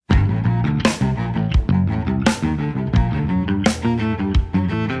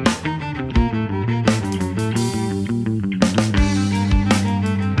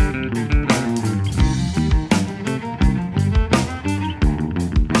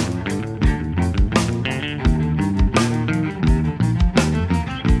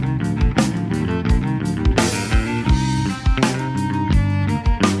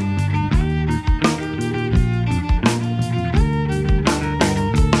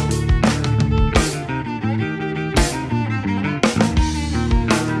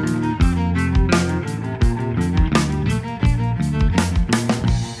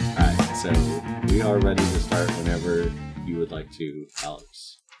would like to,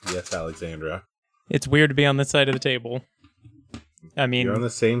 Alex. Yes, Alexandra. It's weird to be on this side of the table. I mean, You're on the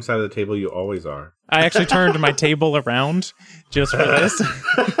same side of the table you always are. I actually turned my table around just for this.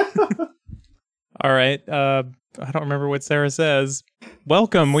 All right. I don't remember what Sarah says.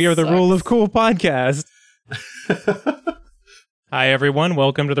 Welcome. We are the Rule of Cool podcast. Hi, everyone.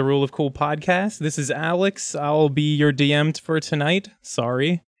 Welcome to the Rule of Cool podcast. This is Alex. I'll be your DM for tonight.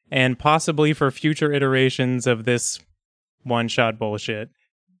 Sorry. And possibly for future iterations of this one-shot bullshit.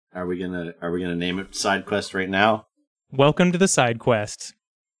 Are we gonna name it side quest right now? Welcome to the side quest.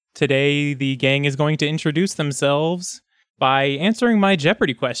 Today, the gang is going to introduce themselves by answering my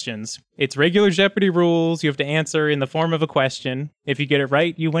Jeopardy questions. It's regular Jeopardy rules. You have to answer in the form of a question. If you get it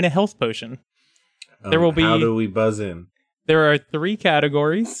right, you win a health potion. There will be. How do we buzz in? There are 3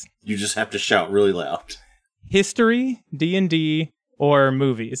 categories: You just have to shout really loud. history, D&D, or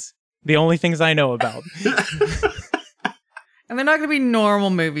movies. The only things I know about. And they're not going to be normal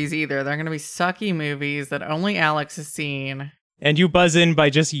movies either. They're going to be sucky movies that only Alex has seen. And you buzz in by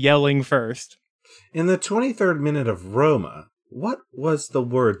just yelling first. In the 23rd minute of Roma, what was the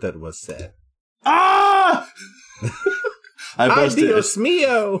word that was said? Ah! I Ay, buzzed Dios it.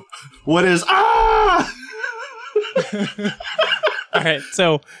 mío! What is ah? All right,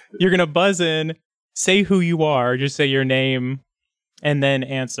 so you're going to buzz in, say who you are, just say your name, and then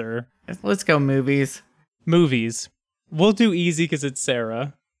answer. Let's go movies. Movies. We'll do easy because it's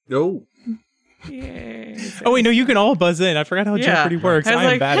Sarah. Oh. Yay. Oh, wait, no, you can all buzz in. I forgot how Jeopardy works. I was I am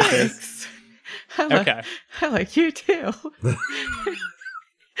like, bad at this. Okay. I like you too.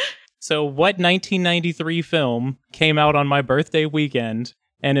 So what 1993 film came out on my birthday weekend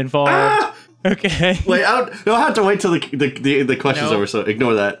and involved... Okay. Wait, I'll have to wait till the question's Nope. over, so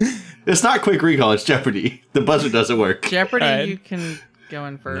ignore that. It's not Quick Recall, it's Jeopardy. The buzzer doesn't work. Jeopardy, All right. you can go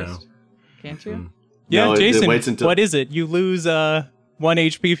in first. No. Can't you? Yeah, No, it Jason, waits until- what is it? You lose 1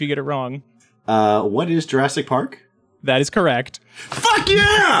 HP if you get it wrong. What is Jurassic Park? That is correct. Fuck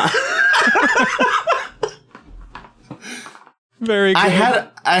yeah! Very good.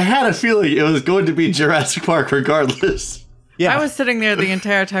 I had a feeling it was going to be Jurassic Park regardless. Yeah. I was sitting there the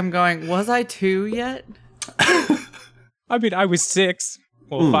entire time going, was I 2 yet? I mean, I was 6.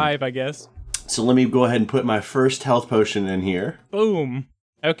 Well, 5, I guess. So let me go ahead and put my first health potion in here. Boom.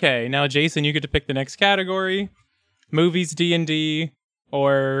 Okay, now Jason, you get to pick the next category. Movies, D&D,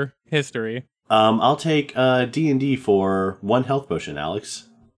 or history. I'll take D&D for 1 health potion, Alex.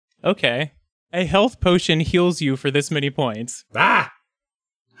 Okay. A health potion heals you for this many points. Ah!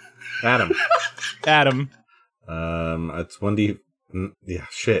 Adam. Adam, It's 1D... Yeah,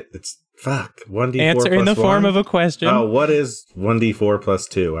 shit. It's... Fuck. 1D4 answer plus in the form 1? of a question. Oh, what is 1D4 plus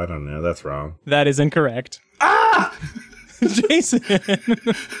 2? I don't know. That's wrong. That is incorrect. Ah! Jason.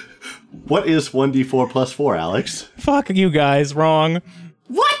 What is 1d4 plus 4, Alex? Fuck you guys, wrong.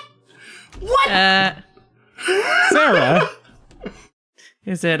 What? What? Sarah.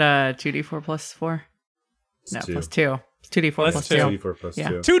 Is it 2d4 plus 4? No, It's 2. plus 2. It's 2d4 Plus plus 2. 2. 2D4 plus Yeah.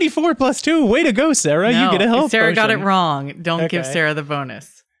 2. 2d4 plus 2. Way to go, Sarah. No, You get a health Sarah got it potion. wrong. Don't give Okay. Sarah the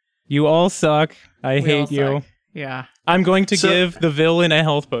bonus. You all suck. I We all hate you. suck. Yeah. I'm going to So- give the villain a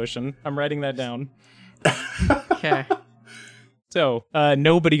health potion. I'm writing that down. Okay. So,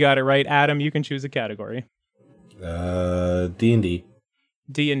 nobody got it right. Adam, you can choose a category. D&D.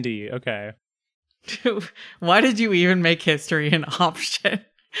 D&D. Okay. Why did you even make history an option?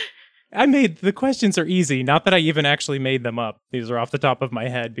 The questions are easy. Not that I even actually made them up. These are off the top of my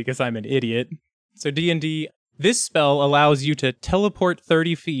head because I'm an idiot. So D&D, this spell allows you to teleport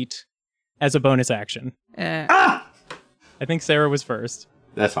 30 feet as a bonus action. I think Sarah was first.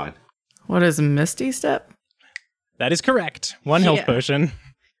 That's fine. What is Misty Step? That is correct. 1 health Yeah. potion.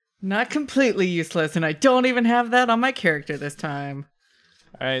 Not completely useless, and I don't even have that on my character this time.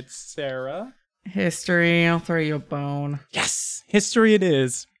 All right, Sarah. History, I'll throw you a bone. Yes! History it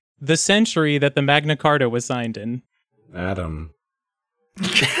is. The century that the Magna Carta was signed in. Adam.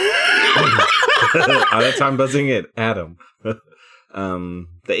 That's how I'm buzzing it. Adam. The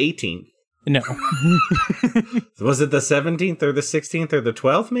 18th. No. Was it the 17th or the 16th or the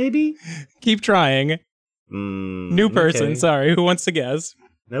 12th, maybe? Keep trying. New person, okay. sorry. Who wants to guess?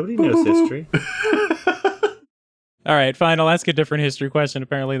 Nobody knows history. All right, fine. I'll ask a different history question.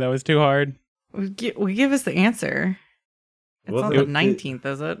 Apparently that was too hard. Give us the answer. It's Well, not the 19th,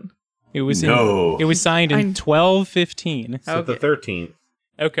 is it? It was No. it was signed in 1215. So Okay. the 13th.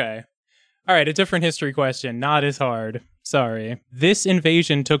 Okay. All right, a different history question. Not as hard. Sorry. This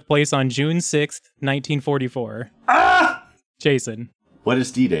invasion took place on June 6th, 1944. Jason. What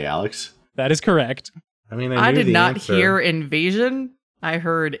is D-Day, Alex? That is correct. I mean, I knew did the not answer. hear invasion. I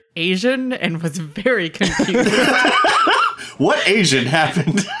heard Asian and was very confused. What Asian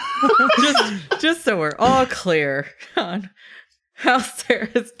happened? just so we're all clear on how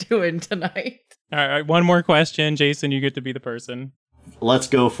Sarah's doing tonight. All right, one more question. Jason, you get to be the person. Let's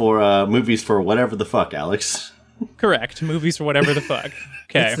go for movies for whatever the fuck, Alex. Correct. Movies for whatever the fuck.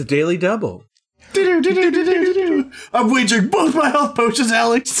 Okay. It's the Daily Double. I'm wagering both my health potions,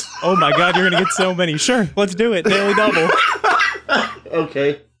 Alex. Oh my god, you're gonna get so many. Sure, let's do it. Daily Double.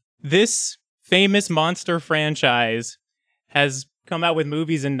 Okay. This famous monster franchise has come out with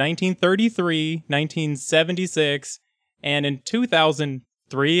movies in 1933, 1976, and in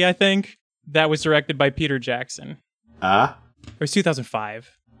 2003, I think, that was directed by Peter Jackson. Or it's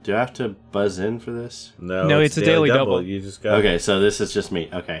 2005. Do I have to buzz in for this? No, it's a Daily Double. You just go. Okay, so this is just me.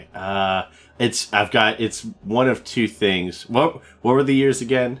 Okay. It's one of two things. What were the years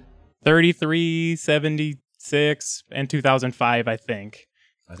again? 33, 76, and 2005, I think.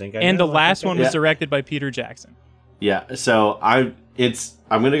 And the last one was directed by Peter Jackson. Yeah, so I'm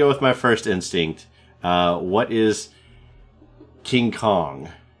gonna go with my first instinct. What is King Kong?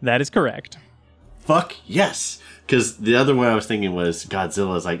 That is correct. Fuck yes, because the other one I was thinking was Godzilla.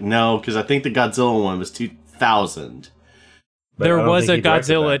 I was like, no, because I think the Godzilla one was 2000. There was a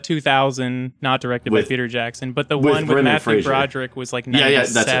Godzilla 2000, not directed by Peter Jackson, but the one with Matthew Broderick was like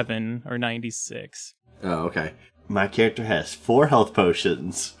 97 or 96. Oh, okay. My character has 4 health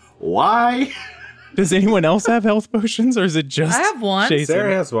potions. Why? Does anyone else have health potions, or is it just I have one. Jason?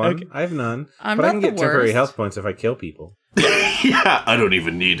 Sarah has one. Okay. I have none. I'm but not I can get the temporary worst. health points if I kill people. Yeah, I don't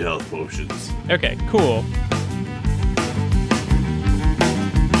even need health potions. Okay, cool.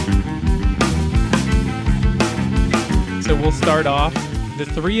 So we'll start off. The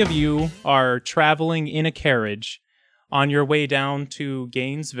 3 of you are traveling in a carriage on your way down to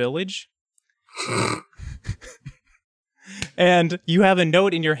Gaines Village. And you have a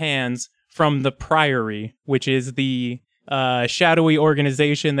note in your hands from the Priory, which is the shadowy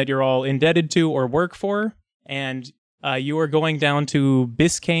organization that you're all indebted to or work for. And you are going down to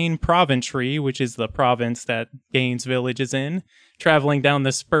Biscayne Provincery, which is the province that Gaines Village is in, traveling down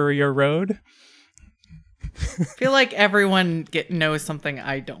the Spurrier Road. I feel like everyone knows something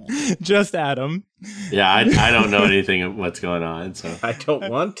I don't. Just Adam. Yeah, I don't know anything of what's going on, so. I don't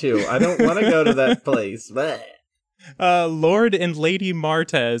want to. I don't want to go to that place. Bleh. Lord and Lady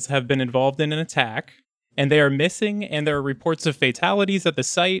Martez have been involved in an attack, and they are missing, and there are reports of fatalities at the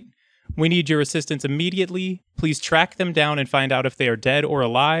site. We need your assistance immediately. Please track them down and find out if they are dead or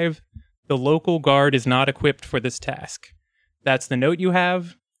alive. The local guard is not equipped for this task. That's the note you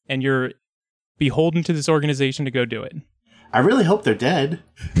have, and you're beholden to this organization to go do it. I really hope they're dead.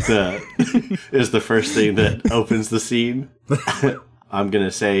 Is the first thing that opens the scene. I'm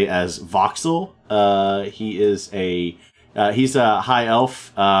gonna say as Voxel. He's a high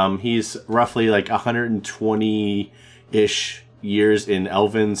elf. He's roughly like 120-ish years in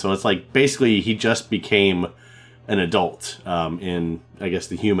Elven, so it's like basically he just became an adult in, I guess,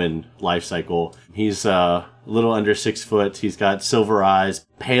 the human life cycle. He's a little under 6 foot. He's got silver eyes,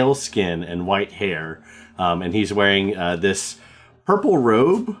 pale skin, and white hair. And he's wearing this purple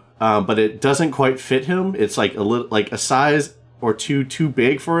robe, but it doesn't quite fit him. It's like a size or two too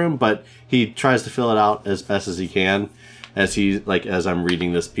big for him, but he tries to fill it out as best as he can as I'm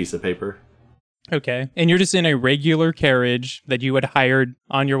reading this piece of paper. Okay. And you're just in a regular carriage that you had hired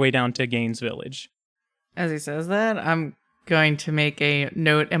on your way down to Gaines Village. As he says that, I'm going to make a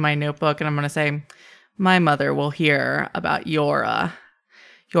note in my notebook, and I'm going to say, my mother will hear about your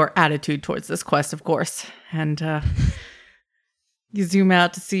attitude towards this quest, of course. And you zoom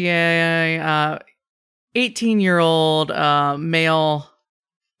out to see a 18-year-old male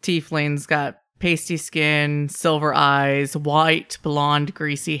tiefling's got pasty skin, silver eyes, white, blonde,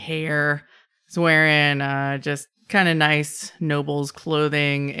 greasy hair. He's wearing just kind of nice noble's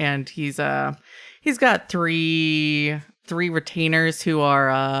clothing, and he's got three retainers who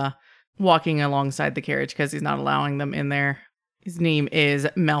are walking alongside the carriage because he's not allowing them in there. His name is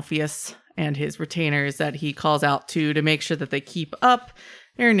Malpheus, and his retainers that he calls out to make sure that they keep up.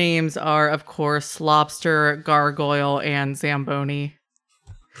 Their names are, of course, Lobster, Gargoyle, and Zamboni.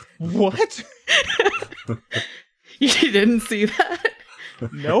 What? You didn't see that?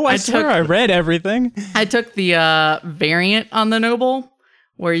 No, I swear I read everything. I took the variant on the noble,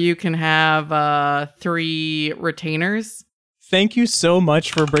 where you can have 3 retainers. Thank you so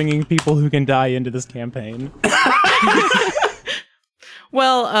much for bringing people who can die into this campaign.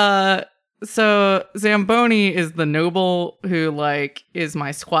 Well, so Zamboni is the noble who, is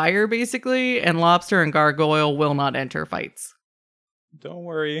my squire, basically, and Lobster and Gargoyle will not enter fights. Don't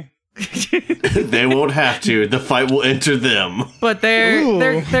worry. They won't have to. The fight will enter them. But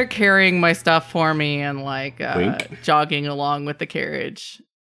they're carrying my stuff for me and like Wink. jogging along with the carriage,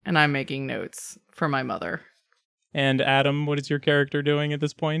 and I'm making notes for my mother. And Adam, what is your character doing at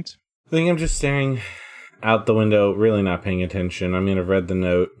this point? I think I'm just staring out the window, really not paying attention. I mean, I've read the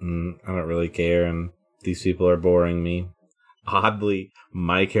note, and I don't really care, and these people are boring me. Oddly,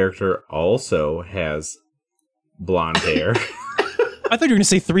 my character also has blonde hair. I thought you were going to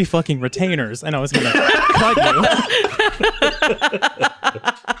say 3 fucking retainers, and I was going to cut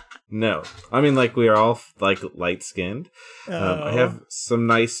you. No. I mean, like, we are all, like, light-skinned. I have some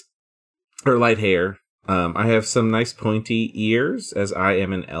nice, or light hair. I have some nice pointy ears, as I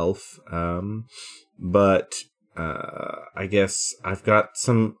am an elf. But I guess I've got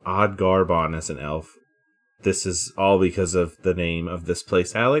some odd garb on as an elf. This is all because of the name of this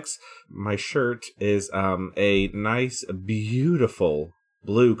place, Alex. My shirt is a nice, beautiful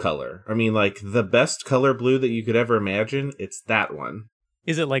blue color. I mean, like, the best color blue that you could ever imagine. It's that one.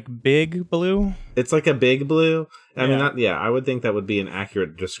 Is it like big blue? It's like a big blue. I mean, Yeah. I would think that would be an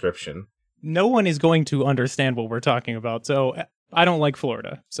accurate description. No one is going to understand what we're talking about, so I don't like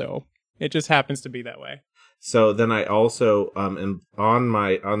Florida, so it just happens to be that way. So then I also am on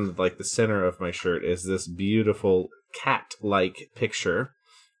like the center of my shirt is this beautiful cat-like picture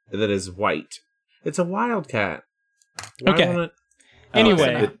that is white. It's a wild cat. Why Okay. won't it-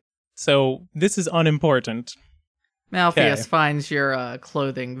 Anyway, so this is unimportant. Malpheus Okay. finds your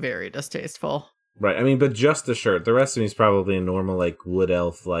clothing very distasteful. Right. I mean, but just the shirt. The rest of me is probably a normal, like, wood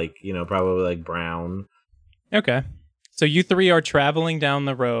elf, like, probably like brown. Okay. So you 3 are traveling down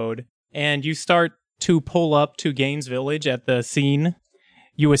the road, and you start to pull up to Gaines Village at the scene.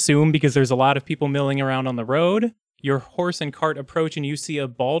 You assume because there's a lot of people milling around on the road. Your horse and cart approach, and you see a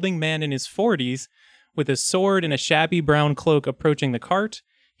balding man in his 40s with a sword and a shabby brown cloak approaching the cart.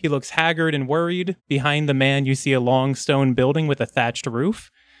 He looks haggard and worried. Behind the man, you see a long stone building with a thatched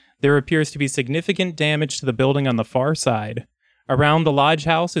roof. There appears to be significant damage to the building on the far side. Around the lodge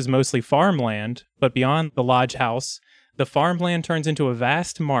house is mostly farmland, but beyond the lodge house, the farmland turns into a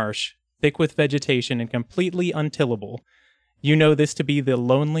vast marsh, thick with vegetation and completely untillable. You know this to be the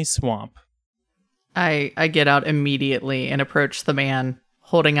Lonely Swamp. I get out immediately and approach the man,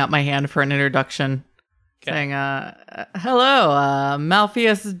 holding out my hand for an introduction, saying, hello,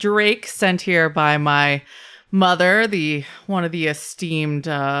 Malpheus Drake, sent here by my mother, one of the esteemed,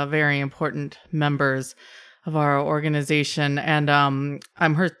 very important members of our organization, and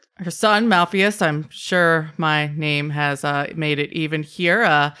I'm her son, Malpheus. I'm sure my name has made it even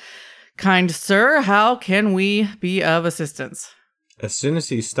here. Kind sir, how can we be of assistance? As soon as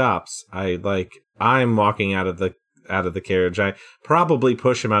he stops, I'm walking out of the carriage. I probably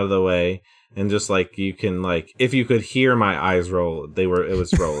push him out of the way, and just like you can, like, if you could hear my eyes roll, it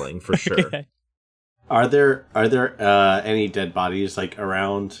was rolling for sure. Are there any dead bodies like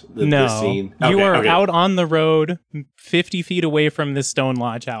around the scene? You Okay, are okay. out on the road 50 feet away from this stone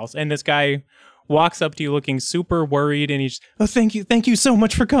lodge house, and this guy walks up to you looking super worried, and he's, thank you so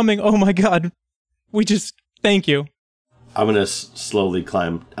much for coming. Oh my god. Thank you. I'm gonna slowly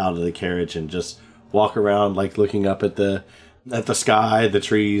climb out of the carriage and just walk around, like looking up at the sky, the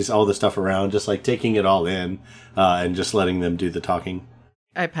trees, all the stuff around, just like taking it all in, and just letting them do the talking.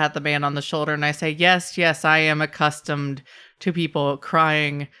 I pat the man on the shoulder and I say, yes, I am accustomed to people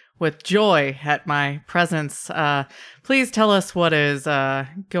crying with joy at my presence. Please tell us what is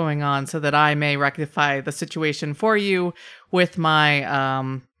going on so that I may rectify the situation for you with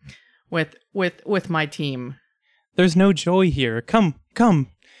my with my team. There's no joy here. Come.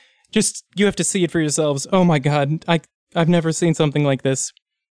 Just, you have to see it for yourselves. Oh my god, I've never seen something like this.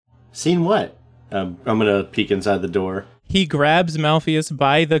 Seen what? I'm gonna peek inside the door. He grabs Malpheus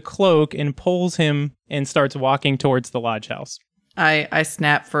by the cloak and pulls him and starts walking towards the lodge house. I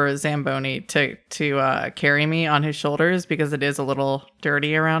snap for Zamboni to carry me on his shoulders because it is a little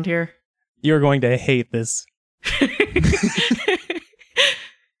dirty around here. You're going to hate this.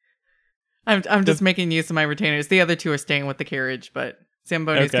 I'm just making use of my retainers. The other 2 are staying with the carriage, but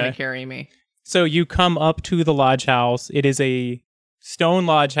Zamboni's going to carry me. So you come up to the lodge house. It is a stone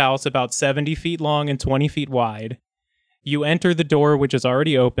lodge house about 70 feet long and 20 feet wide. You enter the door, which is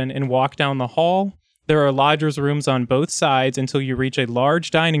already open, and walk down the hall. There are lodgers' rooms on both sides until you reach a large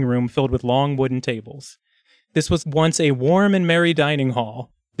dining room filled with long wooden tables. This was once a warm and merry dining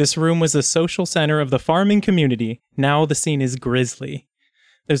hall. This room was the social center of the farming community. Now the scene is grisly.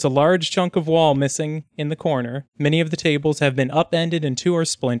 There's a large chunk of wall missing in the corner. Many of the tables have been upended and 2 are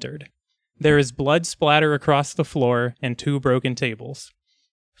splintered. There is blood splatter across the floor and 2 broken tables.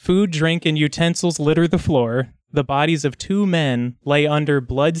 Food, drink, and utensils litter the floor. The bodies of 2 men lay under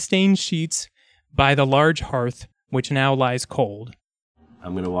blood-stained sheets by the large hearth, which now lies cold.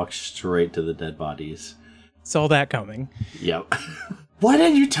 I'm going to walk straight to the dead bodies. Saw that coming. Yep. Why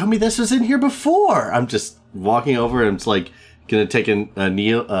didn't you tell me this was in here before? I'm just walking over and I'm just like going to take a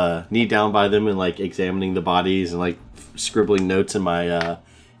knee down by them and like examining the bodies and like scribbling notes in my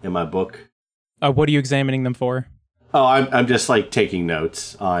book. What are you examining them for? Oh, I'm just like taking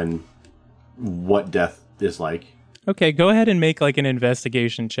notes on what death is like. Okay, go ahead and make like an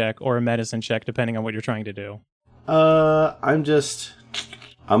investigation check or a medicine check, depending on what you're trying to do. I'm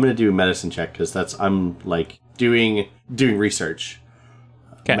gonna do a medicine check because I'm like doing research.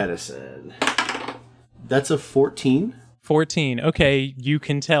 Okay. Medicine. That's a 14. 14. Okay, you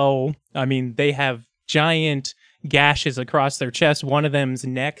can tell. I mean, they have giant gashes across their chest. One of them's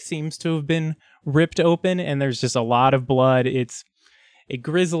neck seems to have been ripped open, and there's just a lot of blood. It's a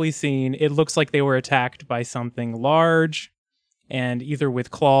grisly scene. It looks like they were attacked by something large, and either with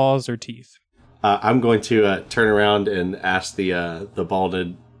claws or teeth. I'm going to turn around and ask the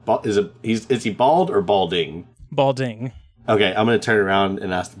balded. Is he bald or balding? Balding. Okay, I'm going to turn around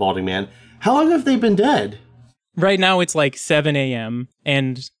and ask the balding man, how long have they been dead? Right now it's like 7 a.m.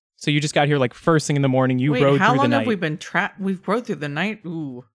 And so you just got here like first thing in the morning. You rode through the night. How long have we been trapped? We've rode through the night?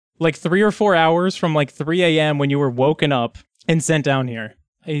 Ooh. Like 3 or 4 hours from like 3 a.m. when you were woken up and sent down here.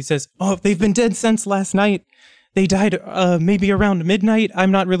 He says, oh, they've been dead since last night. They died maybe around midnight.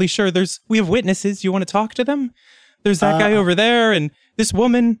 I'm not really sure. We have witnesses. You want to talk to them? There's that guy over there and this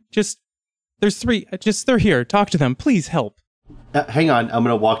woman. There's 3. They're here. Talk to them. Please help. Hang on. I'm going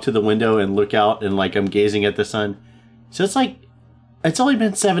to walk to the window and look out and like I'm gazing at the sun. So it's only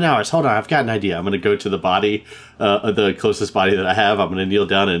been 7 hours. Hold on. I've got an idea. I'm going to go to the body, the closest body that I have. I'm going to kneel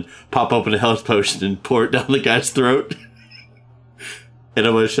down and pop open a health potion and pour it down the guy's throat. And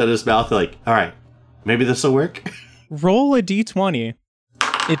I'm going to shut his mouth like, all right, maybe this will work. Roll a d20.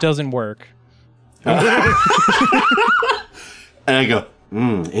 It doesn't work. And I go,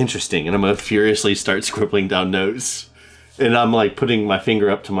 interesting. And I'm going to furiously start scribbling down notes. And I'm like putting my finger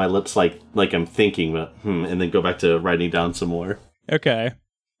up to my lips like I'm thinking, and then go back to writing down some more. Okay.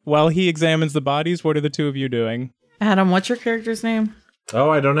 While he examines the bodies, what are the 2 of you doing? Adam, what's your character's name? Oh,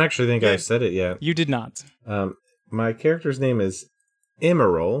 I don't actually think I said it yet. You did not. My character's name is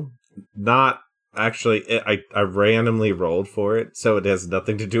Emerald. Not actually, I randomly rolled for it, so it has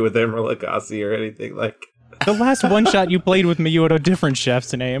nothing to do with Emerald Lagasse or anything like. The last one shot you played with me, you had a different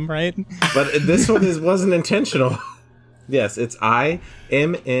chef's name, right? But this one wasn't intentional. Yes, it's Immeral.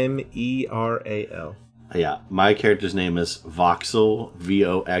 Yeah, my character's name is Voxel,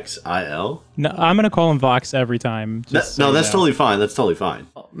 Voxil. No, I'm going to call him Vox every time. That's totally fine. That's totally fine.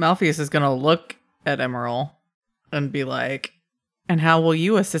 Malpheus is going to look at Emerald and be like, and how will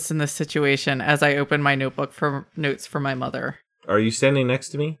you assist in this situation as I open my notebook for notes for my mother? Are you standing next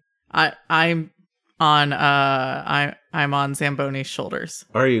to me? I'm on Zamboni's shoulders.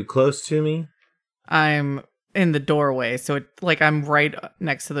 Are you close to me? I'm in the doorway, so I'm right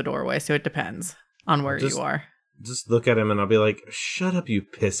next to the doorway, so it depends on where you are. Just look at him and I'll be like, shut up, you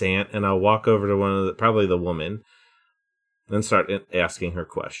pissant, and I'll walk over to probably the woman, and start asking her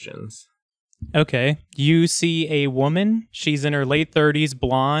questions. Okay. You see a woman. She's in her late 30s,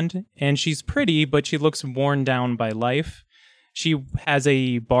 blonde, and she's pretty, but she looks worn down by life. She has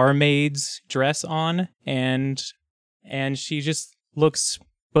a barmaid's dress on, and she just looks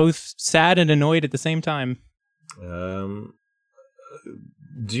both sad and annoyed at the same time. Do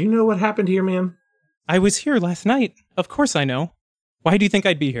you know what happened here, ma'am? I was here last night. Of course I know. Why do you think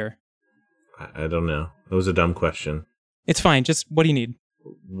I'd be here? I don't know. It was a dumb question. It's fine. Just what do you need?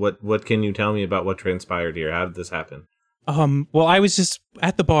 What can you tell me about what transpired here? How did this happen? Well, I was just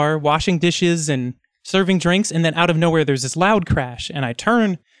at the bar washing dishes and serving drinks, and then out of nowhere there's this loud crash, and I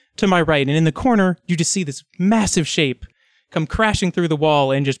turn to my right, and in the corner you just see this massive shape come crashing through the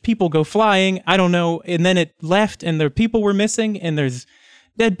wall, and just people go flying. I don't know. And then it left, and the people were missing, and there's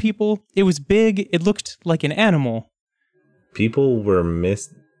dead people. It was big. It looked like an animal. People were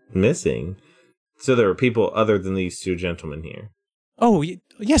missing? So there were people other than these 2 gentlemen here? Oh,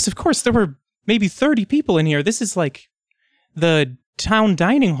 yes, of course. There were maybe 30 people in here. This is like the town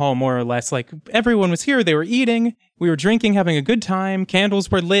dining hall, more or less. Like, everyone was here. They were eating. We were drinking, having a good time. Candles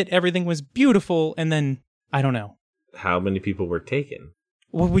were lit. Everything was beautiful. And then, I don't know. How many people were taken?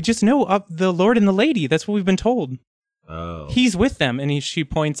 Well, we just know the Lord and the Lady. That's what we've been told. Oh. He's with them, and she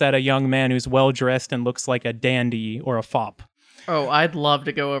points at a young man who's well-dressed and looks like a dandy or a fop. Oh, I'd love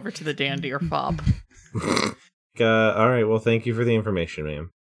to go over to the dandy or fop. All right, well, thank you for the information,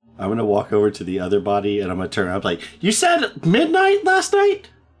 ma'am. I'm going to walk over to the other body, and I'm going to turn around like, you said midnight last night?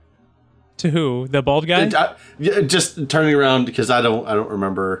 To who? The bald guy? Just turning around because I don't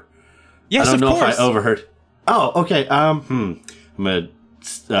remember. Yes, I don't know course. if I overheard. Oh, okay. I'm gonna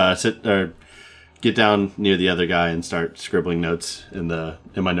sit or get down near the other guy and start scribbling notes in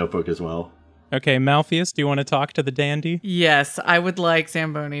my notebook as well. Okay, Malpheus, do you want to talk to the dandy? Yes, I would like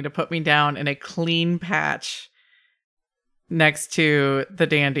Zamboni to put me down in a clean patch next to the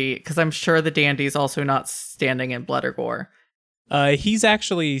dandy, because I'm sure the dandy's also not standing in blood or gore. He's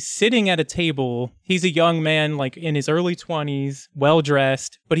actually sitting at a table. He's a young man, like in his early 20s,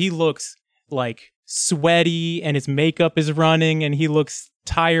 well-dressed, but he looks like sweaty and his makeup is running and he looks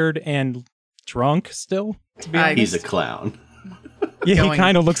tired and drunk still, to be honest. He's a clown. Yeah, he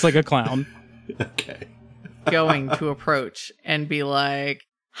kind of looks like a clown. Okay. Going to approach and be like,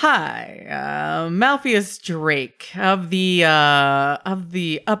 "Hi, Malpheus Drake of the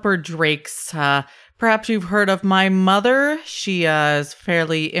Upper Drakes. Perhaps you've heard of my mother. She is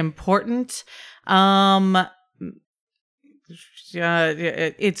fairly important.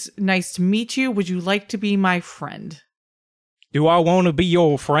 It's nice to meet you. Would you like to be my friend?" Do I want to be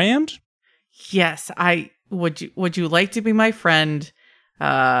your friend? Yes, would you like to be my friend?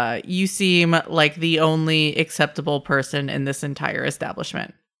 You seem like the only acceptable person in this entire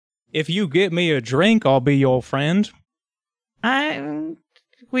establishment. If you get me a drink, I'll be your friend.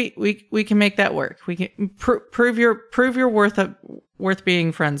 We can make that work. We can prove your worth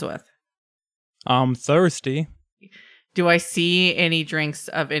being friends with. I'm thirsty. Do I see any drinks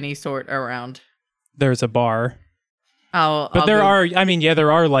of any sort around? There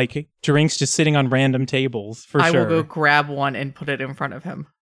are like drinks just sitting on random tables for sure. I will go grab one and put it in front of him.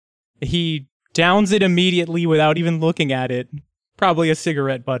 He downs it immediately without even looking at it. Probably a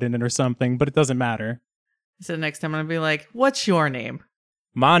cigarette butt in it or something, but it doesn't matter. So next time I'm gonna be like, "What's your name?"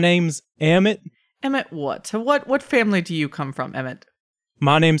 My name's Emmett. Emmett what? What family do you come from, Emmett?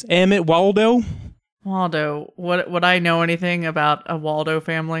 My name's Emmett Waldo. Waldo. Would I know anything about a Waldo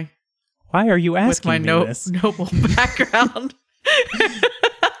family? Why are you asking with my this? noble background?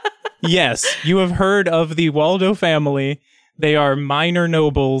 Yes, you have heard of the Waldo family. They are minor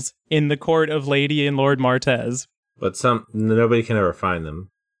nobles in the court of Lady and Lord Martez. But nobody can ever find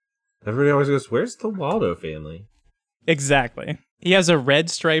them. Everybody always goes, "Where's the Waldo family?" Exactly. He has a red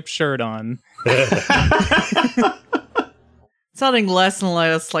striped shirt on. Sounding less and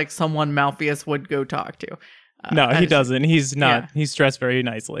less like someone Malpheus would go talk to. No, he doesn't. He's not. Yeah. He's dressed very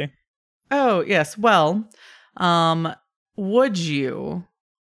nicely. Oh, yes. Well, would you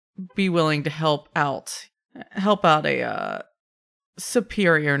be willing to help out a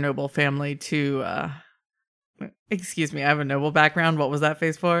superior noble family to excuse me, I have a noble background. What was that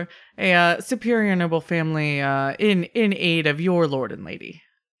face for? A superior noble family in aid of your lord and lady.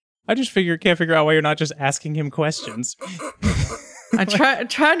 I just can't figure out why you're not just asking him questions. I'm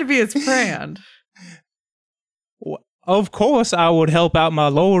trying to be his friend. Of course, I would help out my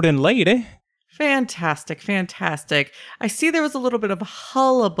lord and lady. Fantastic. I see there was a little bit of a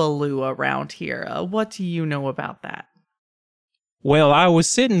hullabaloo around here. What do you know about that? Well, I was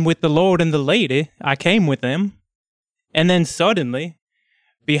sitting with the lord and the lady. I came with them. And then suddenly,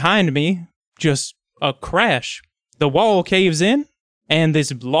 behind me, just a crash. The wall caves in, and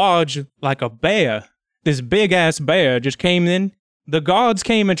this large, like a bear, this big-ass bear just came in. The guards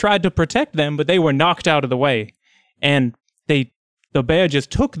came and tried to protect them, but they were knocked out of the way. And the bear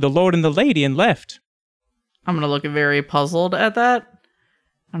just took the lord and the lady and left. I'm going to look very puzzled at that.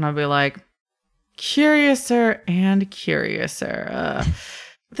 And I'll be like, curiouser and curiouser.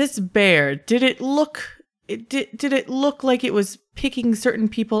 This bear, did it look like it was picking certain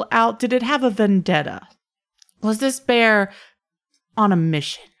people out? Did it have a vendetta? Was this bear on a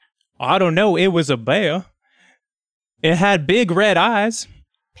mission? I don't know. It was a bear. It had big red eyes.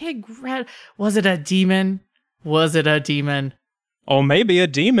 Big red? Was it a demon? Or maybe a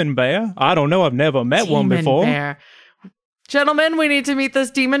demon bear. I don't know. I've never met one before. Bear. Gentlemen, we need to meet this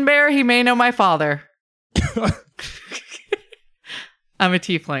demon bear. He may know my father. I'm a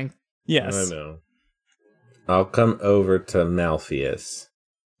tiefling. Yes. I know. I'll come over to Malpheus.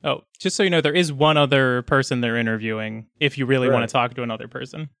 Oh, just so you know, there is one other person they're interviewing if you really want to talk to another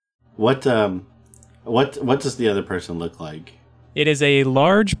person. What does the other person look like? It is a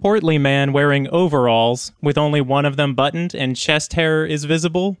large, portly man wearing overalls with only one of them buttoned and chest hair is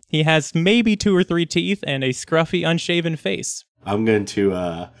visible. He has maybe 2 or 3 teeth and a scruffy, unshaven face. I'm going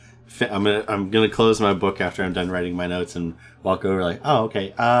to close my book after I'm done writing my notes and walk over like, "Oh,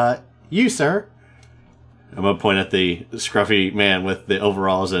 okay. You, sir." I'm going to point at the scruffy man with the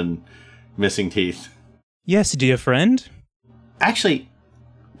overalls and missing teeth. Yes, dear friend. Actually,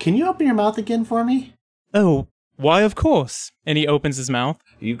 can you open your mouth again for me? Oh, Why, of course. And he opens his mouth.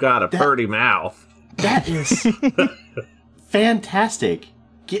 You got a pretty mouth. That is fantastic.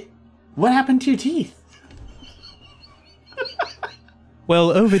 What happened to your teeth?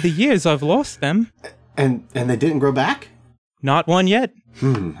 Well, over the years, I've lost them. And they didn't grow back? Not one yet.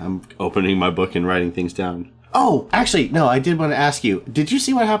 I'm opening my book and writing things down. Oh, actually, no, I did want to ask you. Did you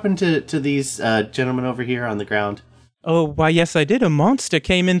see what happened to these gentlemen over here on the ground? Oh, why, yes, I did. A monster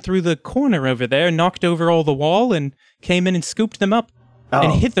came in through the corner over there, knocked over all the wall, and came in and scooped them up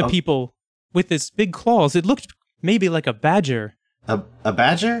and hit the people with his big claws. It looked maybe like a badger. A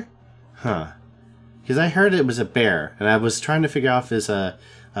badger? Huh. Because I heard it was a bear, and I was trying to figure out if it's a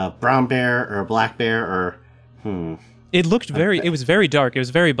brown bear or a black bear or... It looked it was very dark. It was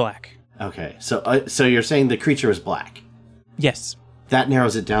very black. Okay, so you're saying the creature was black? Yes. That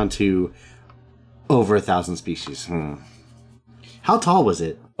narrows it down to over 1,000 species. How tall was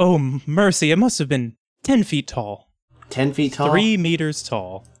it? Oh, mercy, it must have been 10 feet tall. 10 feet tall? 3 meters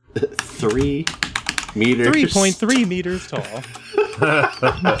tall. 3 meters? 3.3 meters tall.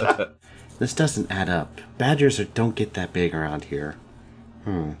 This doesn't add up. Badgers don't get that big around here.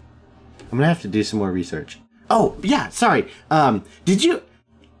 I'm gonna have to do some more research. Oh, yeah, sorry. Did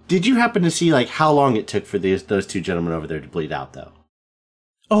you happen to see, like, how long it took for those two gentlemen over there to bleed out, though?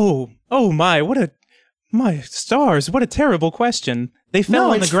 Oh my stars, what a terrible question. They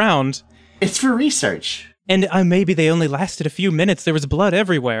fell on the ground. It's for research. And maybe they only lasted a few minutes. There was blood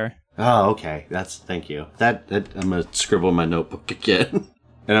everywhere. Oh, okay. Thank you. That I'm gonna scribble in my notebook again.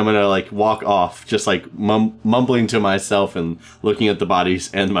 And I'm gonna, like, walk off, just, like, mumbling to myself and looking at the bodies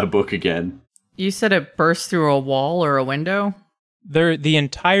and my book again. You said it burst through a wall or a window? The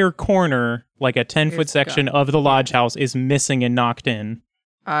entire corner, like a 10-foot section of the lodge house, is missing and knocked in.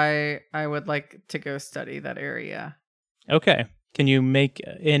 I would like to go study that area. Okay. Can you make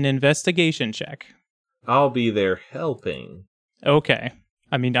an investigation check? I'll be there helping. Okay.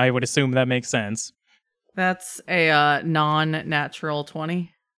 I mean, I would assume that makes sense. That's a non-natural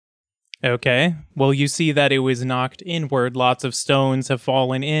 20. Okay. Well, you see that it was knocked inward. Lots of stones have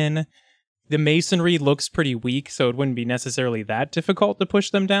fallen in. The masonry looks pretty weak, so it wouldn't be necessarily that difficult to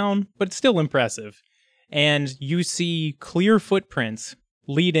push them down, but it's still impressive. And you see clear footprints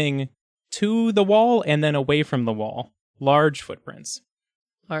leading to the wall and then away from the wall. Large footprints.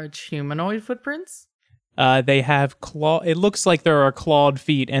 Large humanoid footprints? They have it looks like there are clawed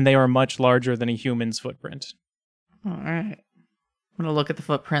feet, and they are much larger than a human's footprint. All right. I'm going to look at the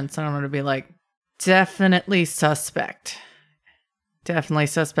footprints, and I'm going to be like, definitely suspect. Definitely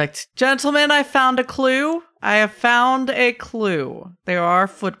suspect. Gentlemen, I found a clue. I have found a clue. There are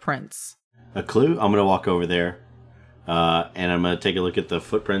footprints. A clue? I'm going to walk over there, and I'm going to take a look at the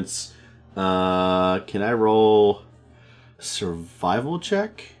footprints. Can I roll a survival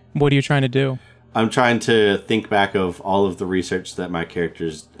check? What are you trying to do? I'm trying to think back of all of the research that my character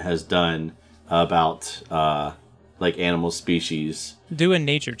has done about, like, animal species. Do a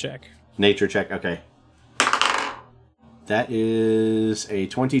nature check. Nature check, okay. That is a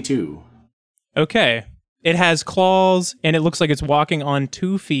 22. Okay. It has claws, and it looks like it's walking on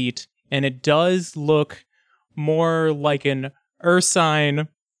 2 feet, and it does look more like an ursine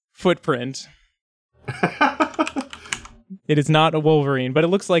footprint. It is not a wolverine, but it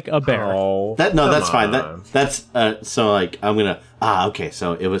looks like a bear. Oh, that's fine. That's so, like, I'm gonna okay.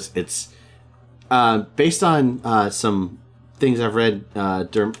 So it's based on some things I've read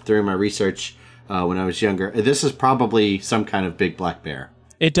during my research when I was younger. This is probably some kind of big black bear.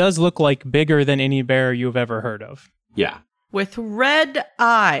 It does look like bigger than any bear you've ever heard of. Yeah. With red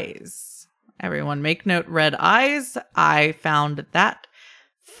eyes. Everyone make note, red eyes. I found that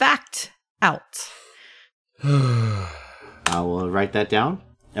fact out. I will write that down.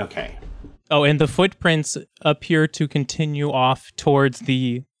 Okay. Oh, and the footprints appear to continue off towards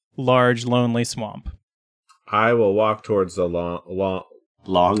the large, lonely swamp. I will walk towards the long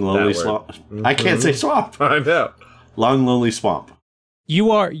lonely swamp. Mm-hmm. I can't say swamp. I know. Long, lonely swamp.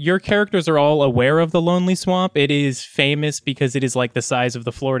 Your characters are all aware of the lonely swamp. It is famous because it is like the size of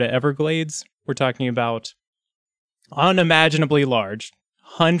the Florida Everglades. We're talking about unimaginably large.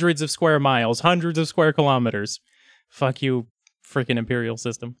 Hundreds of square miles, hundreds of square kilometers. Fuck you, freaking Imperial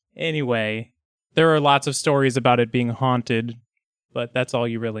system. Anyway, there are lots of stories about it being haunted, but that's all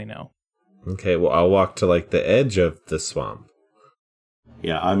you really know. Okay, well, I'll walk to, like, the edge of the swamp.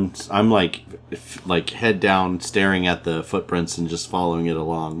 Yeah, I'm like head down, staring at the footprints and just following it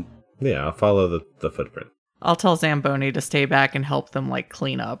along. Yeah, I'll follow the footprint. I'll tell Zamboni to stay back and help them, like,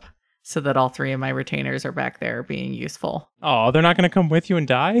 clean up so that all 3 of my retainers are back there being useful. Oh, they're not going to come with you and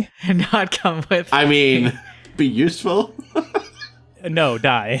die? And not come with I mean, be useful? No,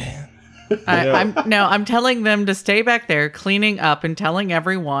 die. I'm telling them to stay back there cleaning up and telling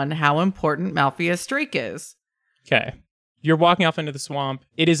everyone how important Malpheus Drake is. Okay. You're walking off into the swamp.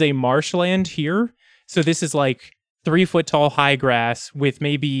 It is a marshland here. So this is like 3 foot tall high grass with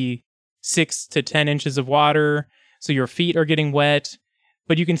maybe 6 to 10 inches of water. So your feet are getting wet,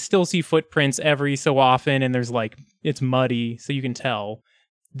 but you can still see footprints every so often. And there's like, it's muddy, so you can tell.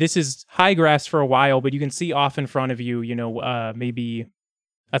 This is high grass for a while, but you can see off in front of you, maybe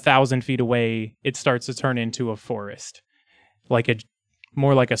 1,000 feet away, it starts to turn into a forest.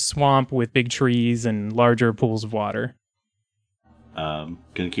 More like a swamp with big trees and larger pools of water.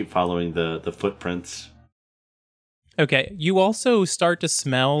 Gonna keep following the footprints. Okay, you also start to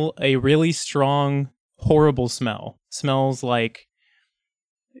smell a really strong, horrible smell. Smells like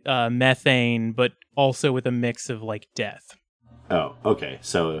methane, but also with a mix of like death. Oh, okay.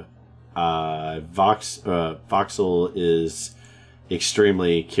 So, Voxel is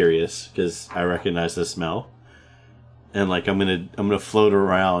extremely curious because I recognize the smell, and like I'm gonna float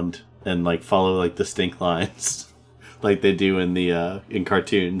around and like follow like the stink lines, like they do in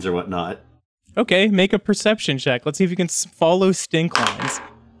cartoons or whatnot. Okay, make a perception check. Let's see if you can follow stink lines.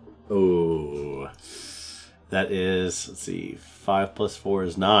 Oh, that is, let's see, 5 + 4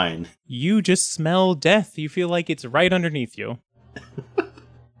 is 9. You just smell death. You feel like it's right underneath you.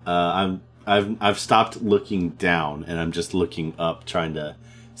 I've stopped looking down and I'm just looking up, trying to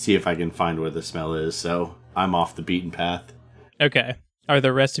see if I can find where the smell is. So I'm off the beaten path. Okay. Are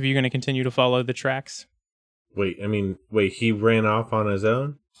the rest of you going to continue to follow the tracks? Wait, he ran off on his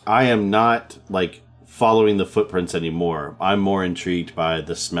own? I am not like following the footprints anymore. I'm more intrigued by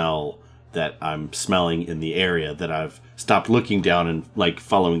the smell that I'm smelling in the area, that I've stopped looking down and like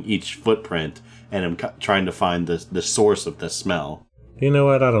following each footprint, and I'm trying to find the source of the smell. You know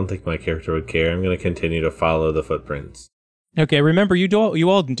what? I don't think my character would care. I'm going to continue to follow the footprints. Okay, remember, you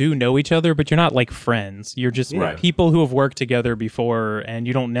all do know each other, but you're not like friends. You're just people who have worked together before, and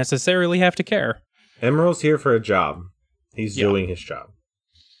you don't necessarily have to care. Emerald's here for a job. He's doing his job.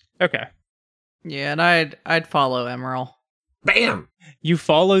 Okay. Yeah, and I'd follow Emerald. Bam! You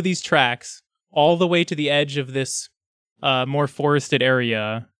follow these tracks all the way to the edge of this more forested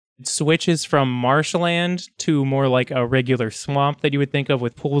area. It switches from marshland to more like a regular swamp that you would think of,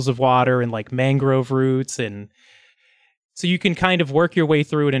 with pools of water and like mangrove roots. And so you can kind of work your way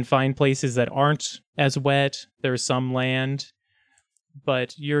through it and find places that aren't as wet. There's some land,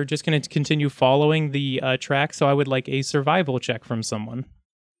 but you're just going to continue following the track. So I would like a survival check from someone.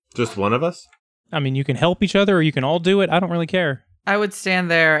 Just one of us? I mean, you can help each other or you can all do it. I don't really care. I would stand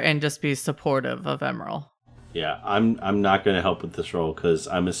there and just be supportive of Emerald. Yeah, I'm not going to help with this role because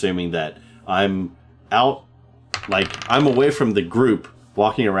I'm assuming that I'm out, like I'm away from the group,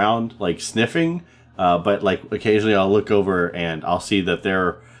 walking around like sniffing, but like occasionally I'll look over and I'll see that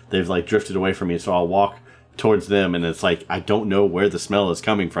they've like drifted away from me, so I'll walk towards them, and it's like I don't know where the smell is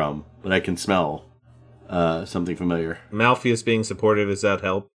coming from, but I can smell something familiar. Malpheus being supportive, does that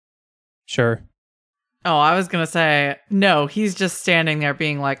help? Sure. Oh, I was going to say, no, he's just standing there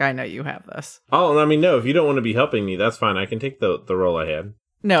being like, I know you have this. Oh, I mean, no, if you don't want to be helping me, that's fine. I can take the role I had.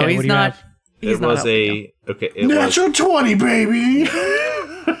 No, Okay, he's what do you not. have? He's it not was helping you. okay. Natural 20, baby!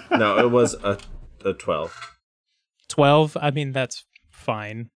 No, it was a 12. 12? I mean, that's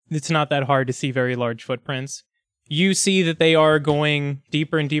fine. It's not that hard to see very large footprints. You see that they are going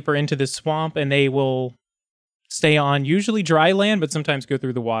deeper and deeper into the swamp, and they will stay on usually dry land, but sometimes go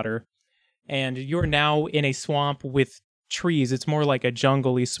through the water. And you're now in a swamp with trees. It's more like a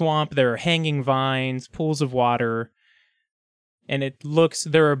jungly swamp. There are hanging vines, pools of water, and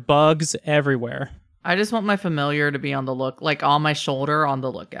there are bugs everywhere. I just want my familiar to be on the look, like on my shoulder on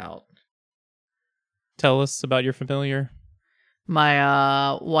the lookout. Tell us about your familiar.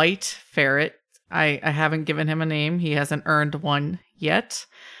 My white ferret. I haven't given him a name. He hasn't earned one yet.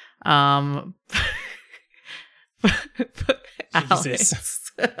 Jesus.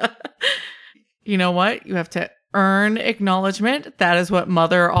 You know what? You have to earn acknowledgement. That is what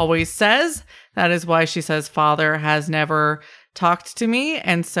Mother always says. That is why she says Father has never talked to me,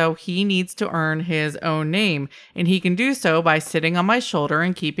 and so he needs to earn his own name. And he can do so by sitting on my shoulder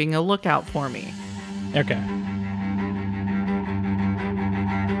and keeping a lookout for me. Okay.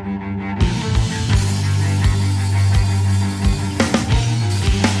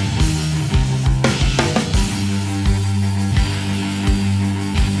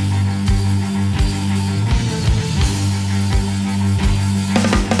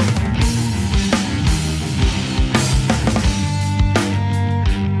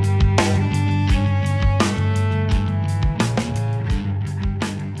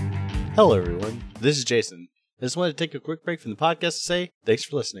 Hello, everyone. This is Jason. I just wanted to take a quick break from the podcast to say thanks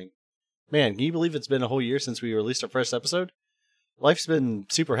for listening. Man, can you believe it's been a whole year since we released our first episode? Life's been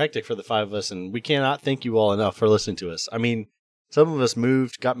super hectic for the five of us, and we cannot thank you all enough for listening to us. I mean, some of us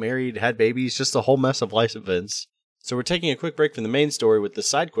moved, got married, had babies, just a whole mess of life events. So we're taking a quick break from the main story with the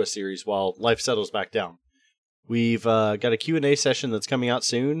side quest series while life settles back down. We've got a Q&A session that's coming out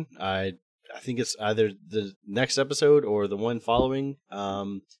soon. I think it's either the next episode or the one following.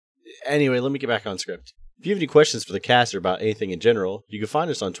 Anyway, let me get back on script. If you have any questions for the cast or about anything in general, you can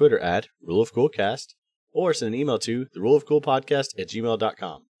find us on Twitter at RuleOfCoolCast or send an email to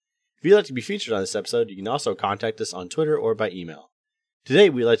theruleofcoolpodcast@gmail.com. If you'd like to be featured on this episode, you can also contact us on Twitter or by email. Today,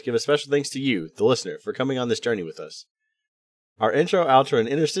 we'd like to give a special thanks to you, the listener, for coming on this journey with us. Our intro, outro, and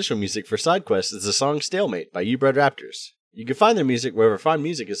interstitial music for SideQuest is the song Stalemate by YouBred Raptors. You can find their music wherever fine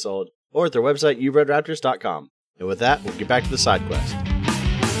music is sold or at their website, youbredraptors.com. And with that, we'll get back to the side quest.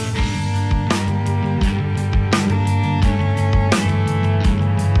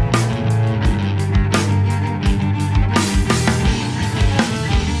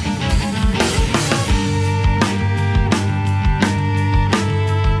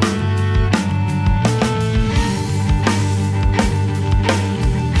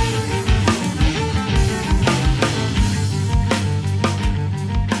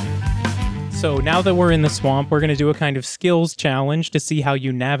 So now that we're in the swamp, we're going to do a kind of skills challenge to see how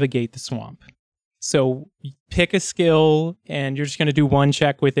you navigate the swamp. So pick a skill, and you're just going to do one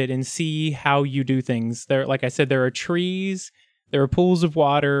check with it and see how you do things. There, like I said, there are trees, there are pools of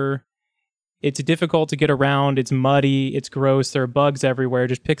water. It's difficult to get around. It's muddy. It's gross. There are bugs everywhere.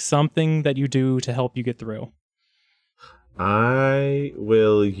 Just pick something that you do to help you get through. I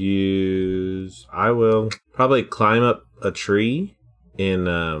will probably climb up a tree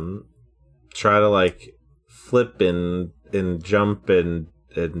and try to like flip and jump and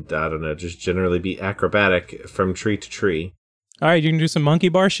I don't know, just generally be acrobatic from tree to tree. All right, you can do some monkey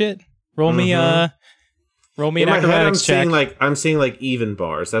bar shit. Roll me an acrobatics check. I'm seeing like even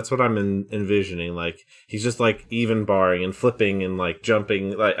bars. That's what I'm envisioning. Like he's just like even barring and flipping and like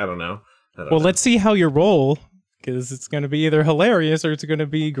jumping. Like I don't know. Let's see how you roll, because it's going to be either hilarious or it's going to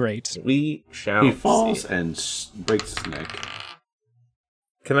be great. We shall. He falls and breaks his neck.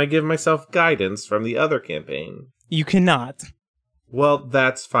 Can I give myself guidance from the other campaign? You cannot. Well,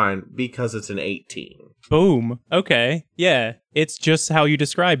 that's fine, because it's an 18. Boom. Okay. Yeah, it's just how you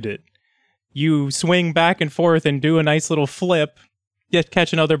described it. You swing back and forth and do a nice little flip,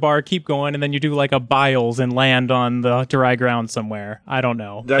 catch another bar, keep going, and then you do like a Biles and land on the dry ground somewhere. I don't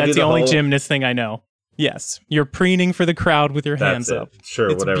know. That's the only gymnast thing I know. Yes. You're preening for the crowd with your hands up. Sure,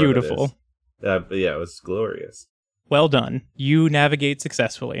 it's whatever beautiful. It is. It was glorious. Well done. You navigate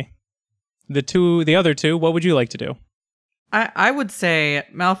successfully. The other two, what would you like to do? I would say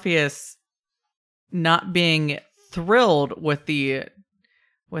Malpheus not being thrilled with the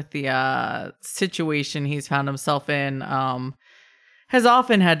situation he's found himself in, has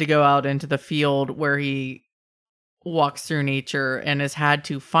often had to go out into the field where he walks through nature and has had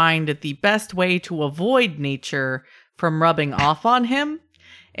to find the best way to avoid nature from rubbing off on him.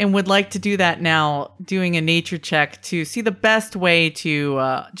 And would like to do that now, doing a nature check to see the best way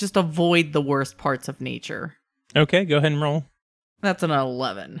to just avoid the worst parts of nature. Okay, go ahead and roll. That's an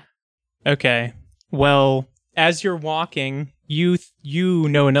 11. Okay. Well, as you're walking, you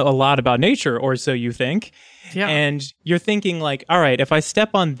know a lot about nature, or so you think. Yeah. And you're thinking like, all right, if I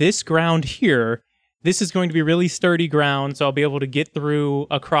step on this ground here, this is going to be really sturdy ground, so I'll be able to get through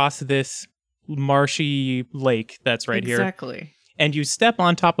across this marshy lake that's right here. Exactly. And you step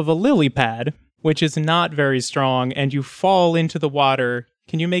on top of a lily pad, which is not very strong, and you fall into the water.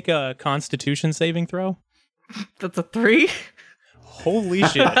 Can you make a Constitution saving throw? That's a 3? Holy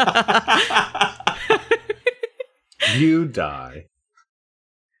shit. You die.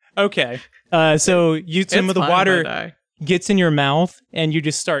 Okay. So some of the water gets in your mouth, and you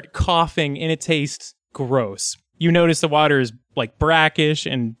just start coughing, and it tastes gross. You notice the water is like brackish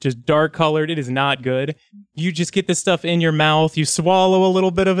and just dark colored. It is not good. You just get this stuff in your mouth. You swallow a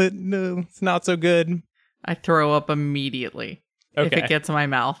little bit of it. No, it's not so good. I throw up immediately if Okay. it gets in my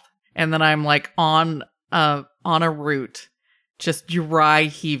mouth. And then I'm like on a root, just dry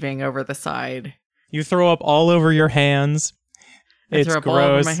heaving over the side. You throw up all over your hands. It's I throw up gross. all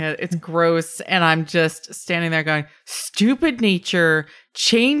over my head. It's gross. And I'm just standing there going, stupid nature,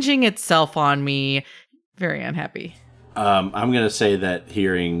 changing itself on me. Very unhappy. I'm going to say that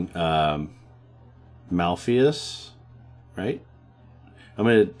hearing Malpheus, right? I'm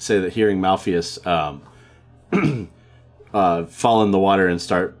going to say that hearing Malpheus fall in the water and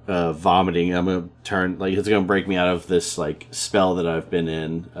start vomiting, I'm going to turn, like, it's going to break me out of this, like, spell that I've been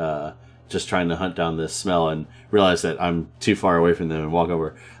in just trying to hunt down this smell and realize that I'm too far away from them and walk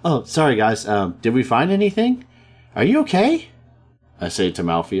over. Oh, sorry guys. Did we find anything? Are you okay? I say to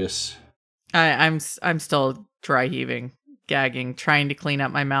Malpheus. I'm still dry heaving, gagging, trying to clean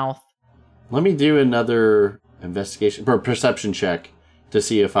up my mouth. Let me do another investigation or perception check to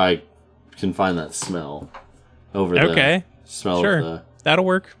see if I can find that smell over the smell sure. of the... That'll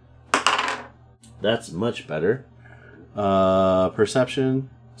work. That's much better. Perception.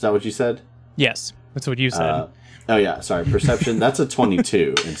 Is that what you said? Yes, that's what you said. Oh yeah, sorry. Perception. That's a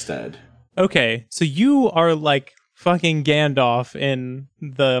 22 instead. Okay, so you are like fucking Gandalf in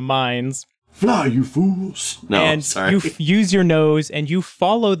the mines. Fly, you fools! No, and sorry. you use your nose and you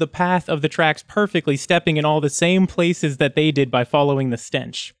follow the path of the tracks perfectly, stepping in all the same places that they did by following the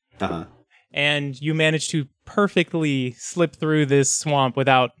stench. Uh-huh. And you manage to perfectly slip through this swamp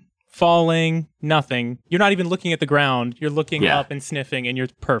without falling, nothing. You're not even looking at the ground. You're looking up and sniffing, and you're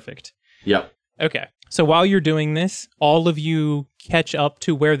perfect. Yep. Okay. So while you're doing this, all of you catch up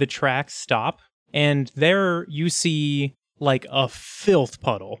to where the tracks stop, and there you see like a filth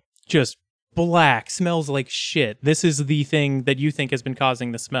puddle. Just black, smells like shit. This is the thing that you think has been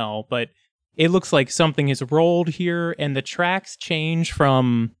causing the smell, but it looks like something has rolled here, and the tracks change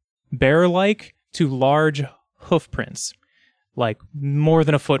from bear-like to large hoof prints, like more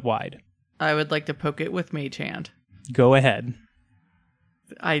than a foot wide. I would like to poke it with Mage Hand. Go ahead.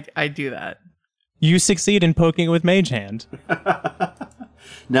 I do that. You succeed in poking it with Mage Hand.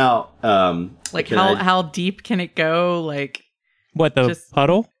 Now, like how deep can it go? Like what, the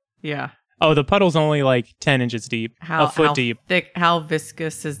puddle? Yeah. Oh, the puddle's only like 10 inches deep. A foot deep. Thick? How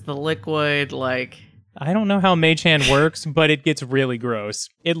viscous is the liquid? Like, I don't know how Mage Hand works, but it gets really gross.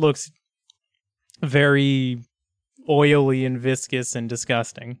 It looks very oily and viscous and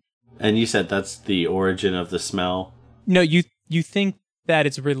disgusting. And you said that's the origin of the smell? No, you think that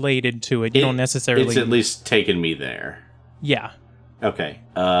it's related to it. You don't necessarily. It's at least taken me there. Yeah. Okay.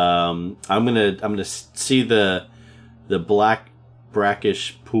 I'm gonna see the black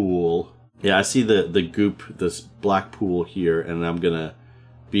brackish pool. Yeah, I see the goop, this black pool here, and I'm gonna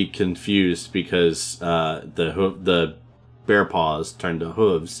be confused because the bear paws turned to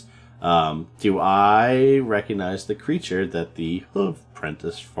hooves. Do I recognize the creature that the hoof print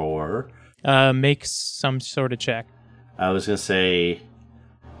is for? Make some sort of check. I was gonna say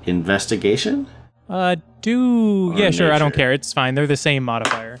investigation. Yeah, sure. Nature. I don't care. It's fine. They're the same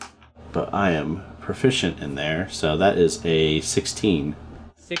modifier. But I am proficient in there, so that is a 16.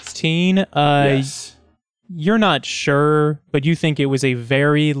 16. Yes. You're not sure, but you think it was a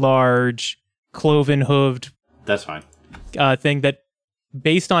very large, cloven-hooved. That's fine. Thing that,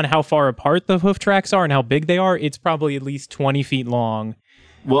 based on how far apart the hoof tracks are and how big they are, it's probably at least 20 feet long.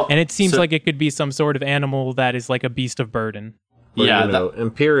 Well, and it seems like it could be some sort of animal that is like a beast of burden. Or, yeah,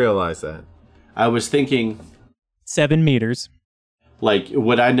 imperialize that. I was thinking 7 meters. Like,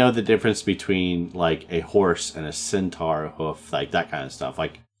 would I know the difference between like a horse and a centaur hoof, like that kind of stuff?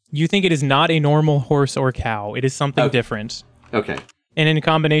 Like, you think it is not a normal horse or cow. It is something different. Okay. And in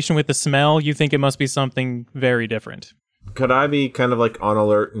combination with the smell, you think it must be something very different. Could I be kind of like on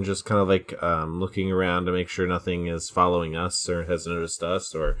alert and just kind of like looking around to make sure nothing is following us or has noticed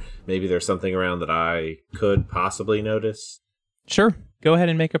us, or maybe there's something around that I could possibly notice? Sure. Go ahead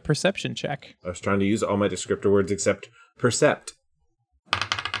and make a perception check. I was trying to use all my descriptor words except percept.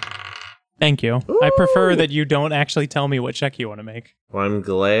 Thank you. Ooh. I prefer that you don't actually tell me what check you want to make. Well, I'm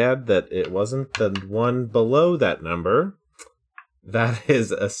glad that it wasn't the one below that number. That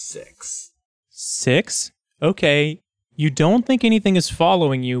is a 6. 6? Okay. You don't think anything is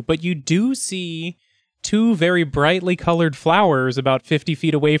following you, but you do see 2 very brightly colored flowers about 50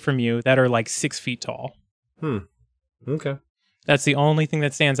 feet away from you that are like 6 feet tall. Okay. That's the only thing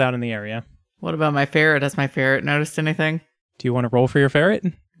that stands out in the area. what about my ferret? Has my ferret noticed anything? Do you want to roll for your ferret?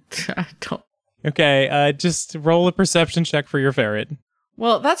 I don't. Okay, just roll a perception check for your ferret.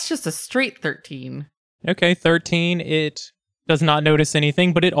 Well, that's just a straight 13. Okay, 13. It does not notice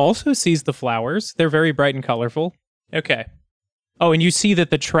anything, but it also sees the flowers. They're very bright and colorful. Okay. Oh, and you see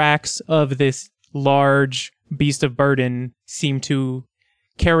that the tracks of this large beast of burden seem to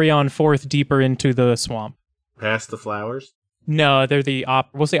carry on forth deeper into the swamp. Past the flowers? No, they're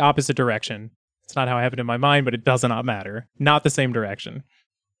we'll say opposite direction. It's not how I have it in my mind, but it does not matter. Not the same direction.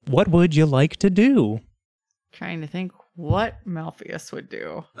 What would you like to do? Trying to think what Malpheus would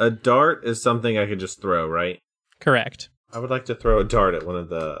do. A dart is something I could just throw, right? Correct. I would like to throw a dart at one of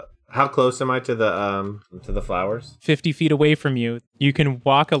the... How close am I to the flowers? 50 feet away from you. You can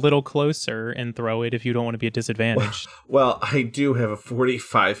walk a little closer and throw it if you don't want to be at disadvantage. Well, I do have a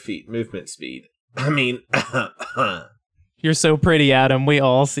 45 feet movement speed. I mean... You're so pretty, Adam. We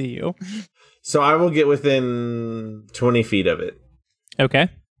all see you. So I will get within 20 feet of it, Okay.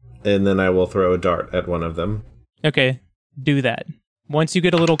 and then I will throw a dart at one of them. Okay. Do that. Once you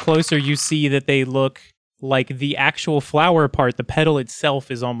get a little closer, you see that they look like the actual flower part. The petal itself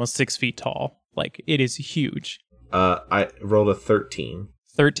is almost 6 feet tall. Like, it is huge. I rolled a 13.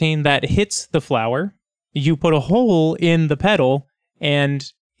 13, that hits the flower. You put a hole in the petal, and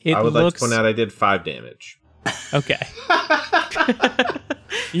it I would like looks... to point out I did 5 damage. Okay.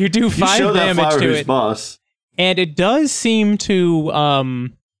 You do You 5 show that damage flower to who's it, boss. and it does seem to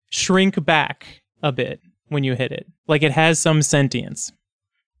shrink back a bit when you hit it. Like it has some sentience.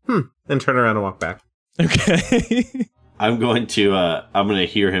 Then turn around and walk back. Okay. I'm going to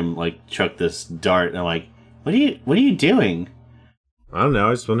hear him like chuck this dart, and I'm like, what are you doing? I don't know.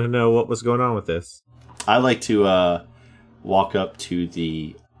 I just wanted to know what was going on with this. I like to walk up to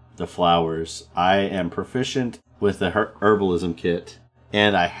the flowers. I am proficient with the herbalism kit,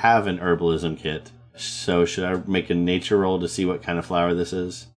 and I have an herbalism kit. So should I make a nature roll to see what kind of flower this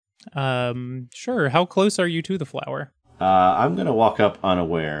is? Sure. How close are you to the flower? I'm going to walk up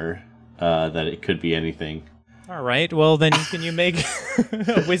unaware that it could be anything. All right. Well, then can you make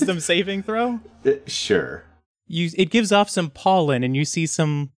a wisdom saving throw? Sure. It gives off some pollen, and you see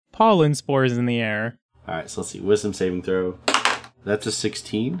some pollen spores in the air. All right, so let's see. Wisdom saving throw. That's a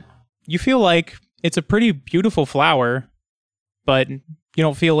 16. You feel like it's a pretty beautiful flower, but you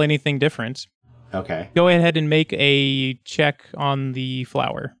don't feel anything different. Okay. Go ahead and make a check on the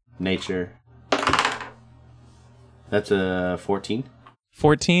flower. Nature. That's a 14.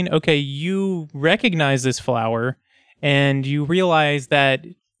 14. Okay, you recognize this flower, and you realize that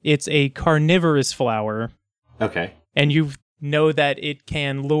it's a carnivorous flower, Okay. and you know that it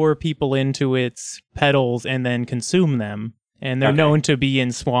can lure people into its petals and then consume them. And they're Okay. known to be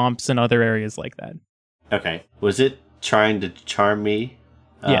in swamps and other areas like that. Okay. Was it trying to charm me?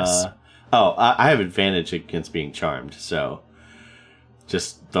 Yes. I have advantage against being charmed, so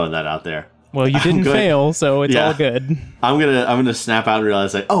just throwing that out there. Well, you didn't good. fail, so it's Yeah. all good. I'm gonna snap out and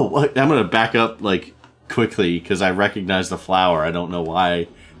realize like, oh, what? I'm gonna back up like quickly because I recognize the flower. I don't know why I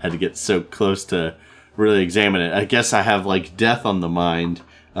had to get so close to really examine it. I guess I have like death on the mind,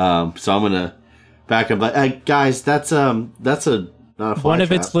 so I'm gonna back up. Like, hey, guys, that's a not a fly One of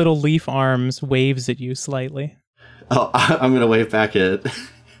trap. its little leaf arms waves at you slightly. Oh, I'm gonna wave back at it.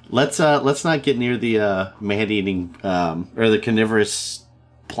 Let's not get near the man-eating or the carnivorous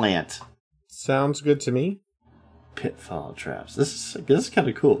plant. Sounds good to me. Pitfall traps. This is kind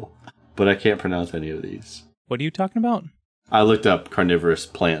of cool, but I can't pronounce any of these. What are you talking about? I looked up carnivorous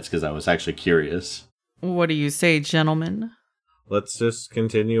plants because I was actually curious. What do you say, gentlemen? Let's just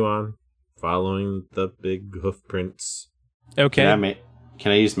continue on following the big hoof prints. Okay.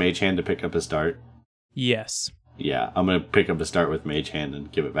 Can I use Mage Hand to pick up his dart? Yes. Yeah, I'm gonna pick up his dart with Mage Hand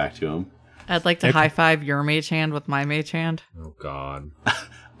and give it back to him. I'd like to Okay. high five your mage hand with my mage hand. Oh, God.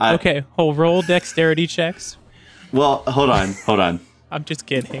 Okay, roll dexterity checks. Well, hold on. I'm just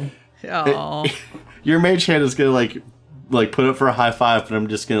kidding. Oh, Your Mage Hand is gonna like put up for a high five, but I'm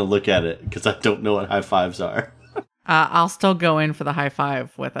just gonna look at it because I don't know what high fives are. I'll still go in for the high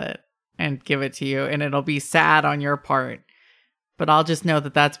five with it and give it to you, and it'll be sad on your part. But I'll just know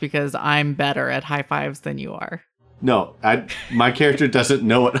that that's because I'm better at high fives than you are. No, my character doesn't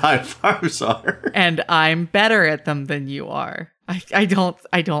know what high fives are. And I'm better at them than you are. I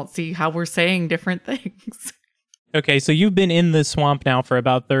don't see how we're saying different things. Okay, so you've been in the swamp now for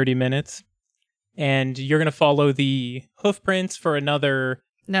about 30 minutes, and you're going to follow the hoof prints for another...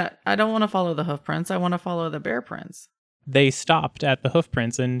 No, I don't want to follow the hoof prints. I want to follow the bear prints. They stopped at the hoof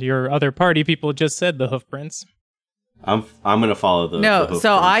prints, and your other party people just said the hoof prints. I'm gonna follow the No, hoof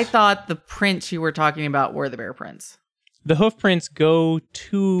so I prints. thought the prints you were talking about were the bear prints. The hoof prints go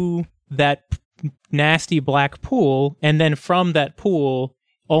to that nasty black pool, and then from that pool,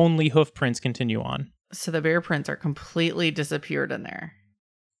 only hoof prints continue on. So the bear prints are completely disappeared in there.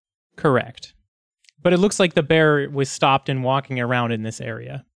 Correct. But it looks like the bear was stopped and walking around in this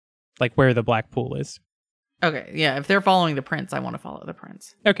area, like where the black pool is. Okay, yeah, if they're following the prints, I want to follow the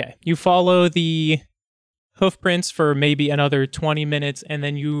prints. Okay, you follow the hoof prints for maybe another 20 minutes, and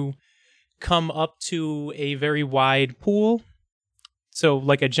then you come up to a very wide pool. So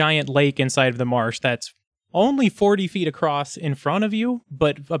like a giant lake inside of the marsh that's only 40 feet across in front of you,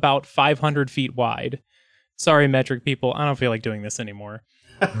 but about 500 feet wide. Sorry, metric people, I don't feel like doing this anymore.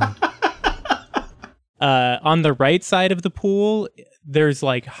 On the right side of the pool, there's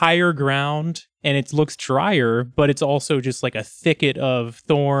like higher ground, and it looks drier, but it's also just like a thicket of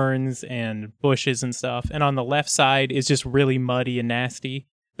thorns and bushes and stuff. And on the left side is just really muddy and nasty.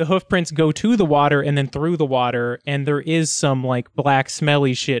 the hoof prints go to the water and then through the water, and there is some like black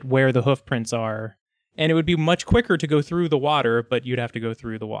smelly shit where the hoof prints are. And it would be much quicker to go through the water, but you'd have to go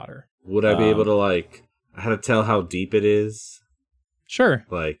through the water. Would I be able to, like, how to tell how deep it is? Sure.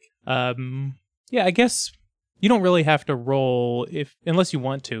 Like, yeah, I guess you don't really have to roll unless you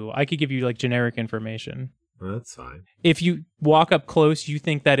want to. I could give you like generic information. that's fine. If you walk up close, you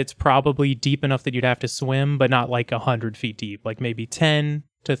think that it's probably deep enough that you'd have to swim, but not like 100 feet deep, like maybe 10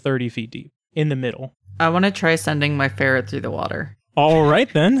 to 30 feet deep in the middle. I want to try sending my ferret through the water. All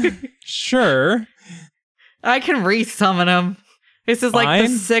right, then. Sure. I can re-summon him. This is like the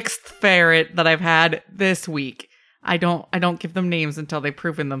Fine. 6th ferret that I've had this week. I don't give them names until they've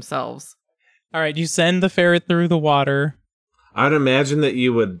proven themselves. All right, you send the ferret through the water. I'd imagine that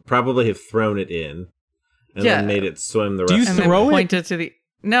you would probably have thrown it in and Yeah. then made it swim the Do rest you of And the then throw it? point it to the...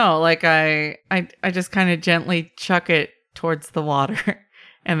 No, like I just kind of gently chuck it towards the water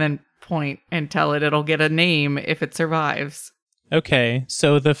and then point and tell it it'll get a name if it survives. Okay,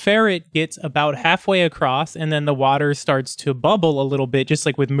 so the ferret gets about halfway across, and then the water starts to bubble a little bit, just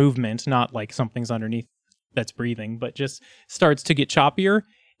like with movement, not like something's underneath that's breathing, but just starts to get choppier.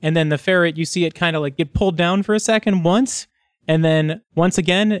 And then the ferret, you see it kind of like get pulled down for a second once, and then once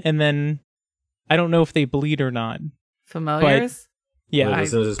again, and then I don't know if they bleed or not. Familiars? Yeah,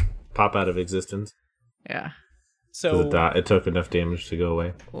 Doesn't it just pop out of existence? Yeah. 'Cause so it took enough damage to go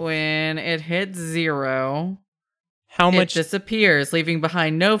away. When it hits 0, how it much disappears, leaving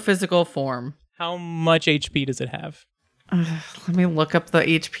behind no physical form. how much HP does it have? Let me look up the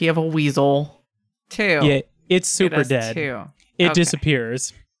HP of a weasel. 2. Yeah, it's It super has dead. 2. It Okay.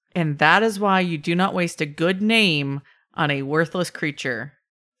 disappears. And that is why you do not waste a good name on a worthless creature.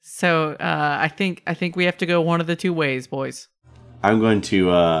 So I think we have to go one of the two ways, boys. I'm going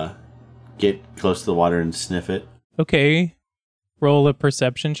to get close to the water and sniff it. Okay, roll a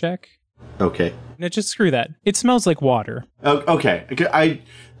perception check. Okay. No, just screw that. It smells like water. Okay.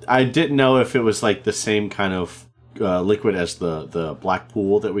 I didn't know if it was like the same kind of liquid as the black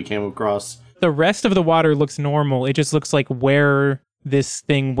pool that we came across. The rest of the water looks normal. It just looks like where this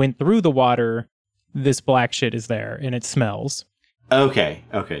thing went through the water, this black shit is there, and it smells. Okay.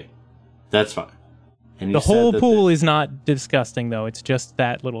 That's fine. And you The said whole that pool is not disgusting, though. It's just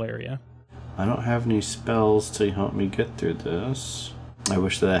that little area. I don't have any spells to help me get through this. I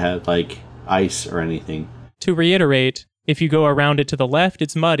wish that I had like ice or anything. To reiterate, if you go around it to the left,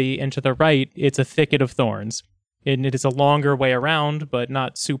 it's muddy, and to the right, it's a thicket of thorns. And it is a longer way around, but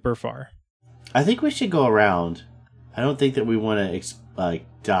not super far. I think we should go around. I don't think that we want to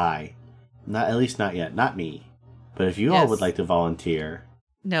die. Not at least not yet. Not me. But if you all Yes. would like to volunteer,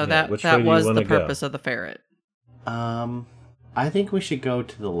 No, Yeah, which way that do you was wanna the go? purpose of the ferret. I think we should go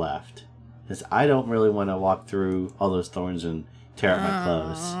to the left. Because I don't really want to walk through all those thorns and tear up my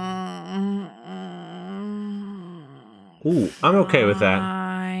clothes. Ooh, I'm okay with that.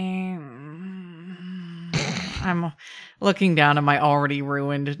 I'm looking down at my already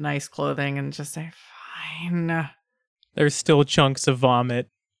ruined nice clothing and just say, fine. There's still chunks of vomit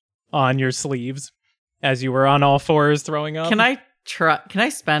on your sleeves as you were on all fours throwing up. Can I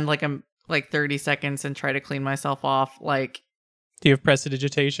spend like 30 seconds and try to clean myself off? Like, Do you have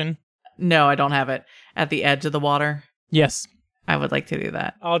prestidigitation? no, I don't have it. At the edge of the water. Yes. I would like to do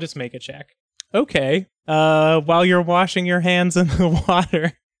that. I'll just make a check. Okay. While you're washing your hands in the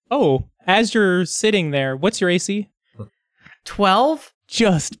water. Oh, as you're sitting there, what's your AC? 12?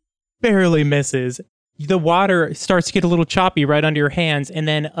 Just barely misses. The water starts to get a little choppy right under your hands, and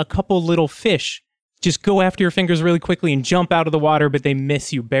then a couple little fish just go after your fingers really quickly and jump out of the water, but they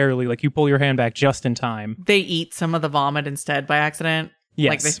miss you barely. Like you pull your hand back just in time. They eat some of the vomit instead by accident. Yes.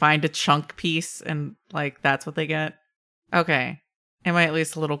 Like they find a chunk piece and like that's what they get. Okay. Am I at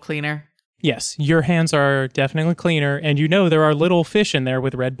least a little cleaner? Yes, your hands are definitely cleaner, and you know there are little fish in there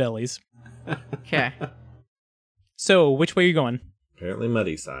with red bellies. Okay. So, which way are you going? Apparently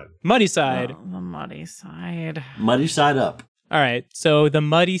muddy side. Muddy side. Oh, the muddy side. Muddy side up. All right, so the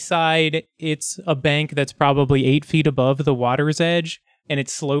muddy side, it's a bank that's probably 8 feet above the water's edge, and it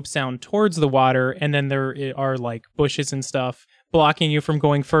slopes down towards the water, and then there are like bushes and stuff blocking you from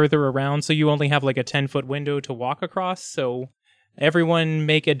going further around, so you only have like a 10-foot window to walk across. So everyone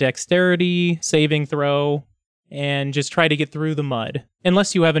make a dexterity saving throw and just try to get through the mud,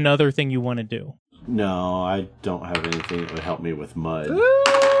 unless you have another thing you want to do. No, I don't have anything that would help me with mud.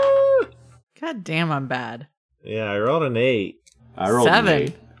 God damn, I'm bad. Yeah, I rolled an 8. I rolled an 7.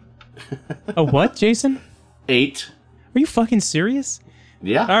 8. A what, Jason? 8. Are you fucking serious?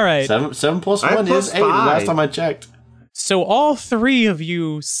 Yeah. All right. 7 plus I 1 plus is 8. The last 5. time I checked. So all three of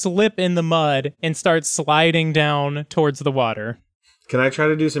you slip in the mud and start sliding down towards the water. Can I try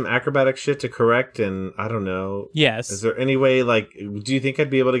to do some acrobatic shit to correct? And I don't know. Yes. Is there any way, like, do you think I'd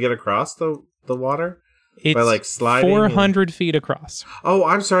be able to get across the water? It's by, like, sliding 400 feet across. Oh,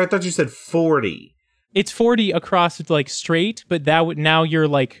 I'm sorry. I thought you said 40. It's 40 across, like, straight, but now you're,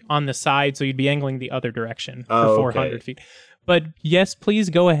 like, on the side, so you'd be angling the other direction for 400 feet. But yes, please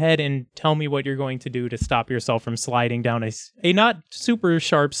go ahead and tell me what you're going to do to stop yourself from sliding down a not super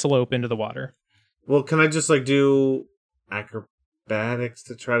sharp slope into the water. Well, can I just, like, do acrobatics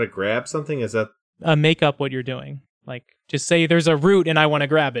to try to grab something? Is that... Make up what you're doing. Like, just say there's a root and I want to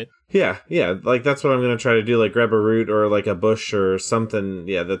grab it. Yeah, like, that's what I'm going to try to do, like, grab a root or, like, a bush or something,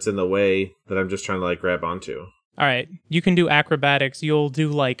 that's in the way that I'm just trying to, like, grab onto. All right, you can do acrobatics. You'll do,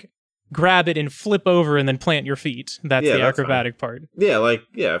 like, grab it and flip over and then plant your feet. That's the acrobatic part. Yeah,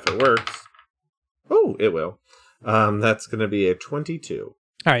 if it works. Oh, it will. That's going to be a 22.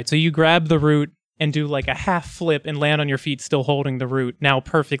 All right, so you grab the root and do like a half flip and land on your feet still holding the root, now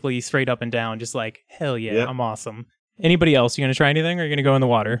perfectly straight up and down, just like, hell yeah, yep. I'm awesome. Anybody else, you going to try anything, or are you going to go in the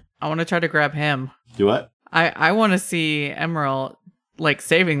water? I want to try to grab him. Do what? I want to see Emerald, like,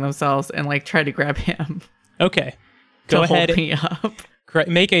 saving themselves and, like, try to grab him. Okay. Go ahead. Hold me up.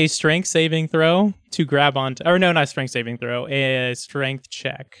 Make a strength saving throw to grab onto... Or no, not strength saving throw. A strength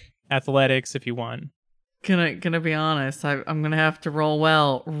check. Athletics, if you want. Gonna be honest, I'm gonna have to roll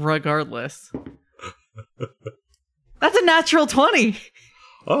well regardless. That's a natural 20.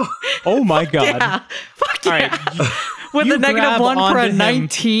 Oh my god. Yeah. Fuck yeah. All right. With a -1 for a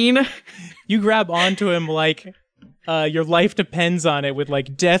 19. You grab onto him like your life depends on it with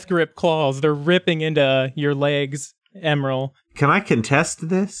like death grip claws. They're ripping into your legs, Emerald. Can I contest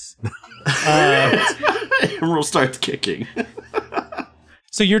this? Emerald starts kicking.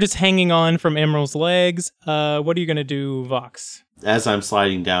 So you're just hanging on from Emerald's legs. What are you going to do, Vox? As I'm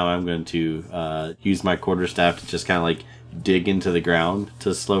sliding down, I'm going to use my quarterstaff to just kind of like dig into the ground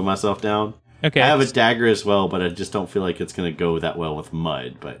to slow myself down. Okay. I have a dagger as well, but I just don't feel like it's going to go that well with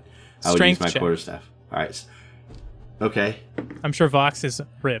mud. But I would use my quarterstaff. All right. Okay. I'm sure Vox is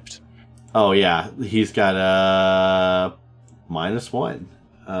ripped. Oh, yeah. He's got a -1.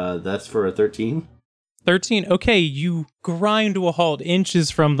 That's for a 13. 13. Okay, you grind to a halt inches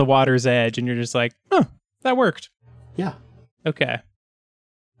from the water's edge, and you're just like, huh, that worked. Yeah. Okay.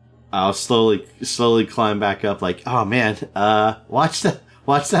 I'll slowly climb back up like, oh man, watch that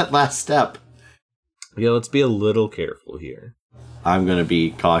last step. Yeah, let's be a little careful here. I'm going to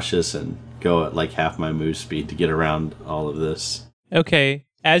be cautious and go at like half my move speed to get around all of this. Okay.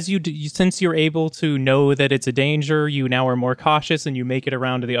 As since you're able to know that it's a danger, you now are more cautious and you make it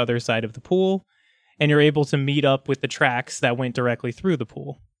around to the other side of the pool. And you're able to meet up with the tracks that went directly through the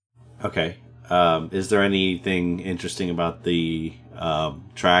pool. Okay. Is there anything interesting about the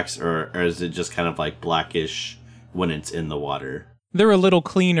tracks, or is it just kind of like blackish when it's in the water? They're a little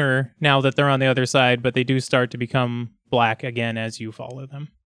cleaner now that they're on the other side, but they do start to become black again as you follow them.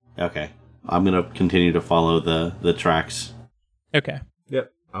 Okay. I'm going to continue to follow the tracks. Okay.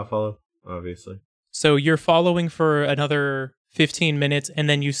 Yep, I'll follow, obviously. So you're following for another 15 minutes, and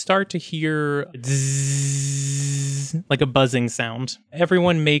then you start to hear zzz, like a buzzing sound.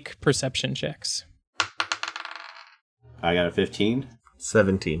 Everyone make perception checks. I got a 15.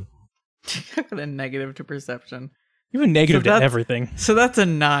 17. I got a negative to perception. You have a negative to everything. So that's a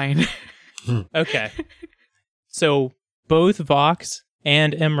 9. Okay. So both Vox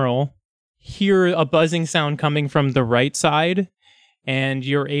and Emerald hear a buzzing sound coming from the right side, and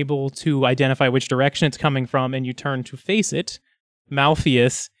you're able to identify which direction it's coming from, and you turn to face it.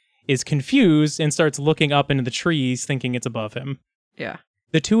 Malpheus is confused and starts looking up into the trees, thinking it's above him. Yeah.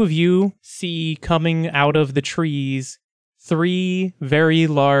 The two of you see coming out of the trees 3 very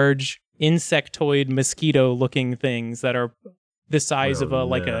large insectoid mosquito-looking things that are the size of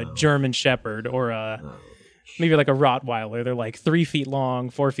a German Shepherd or maybe like a Rottweiler. They're like 3 feet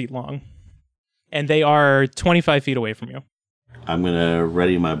long, 4 feet long. And they are 25 feet away from you. I'm going to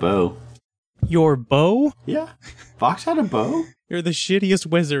ready my bow. Your bow? Yeah. Vox had a bow? You're the shittiest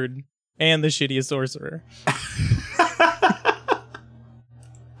wizard and the shittiest sorcerer.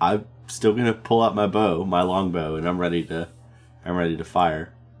 I'm still going to pull out my bow, my longbow, and I'm ready to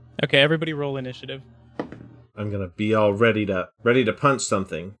fire. Okay, everybody roll initiative. I'm going to be all ready to punch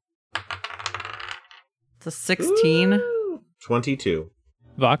something. It's a 16. Ooh, 22.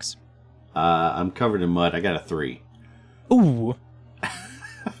 Vox? I'm covered in mud. I got a 3. Ooh.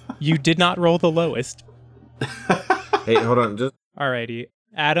 You did not roll the lowest. Hey, hold on. Alrighty.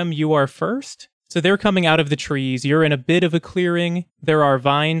 Adam, you are first. So they're coming out of the trees. You're in a bit of a clearing. There are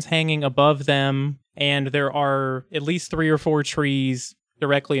vines hanging above them, and there are at least 3 or 4 trees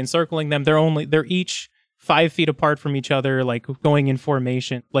directly encircling them. They're each 5 feet apart from each other, like going in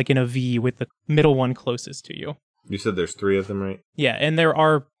formation, like in a V with the middle one closest to you. You said there's 3 of them, right? Yeah, and there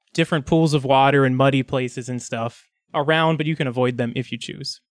are different pools of water and muddy places and stuff around, but you can avoid them if you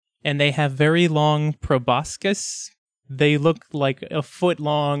choose. And they have very long proboscis. They look like a foot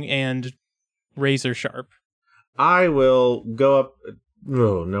long and razor sharp. I will go up.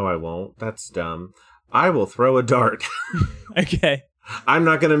 Oh, no, I won't. That's dumb. I will throw a dart. Okay. I'm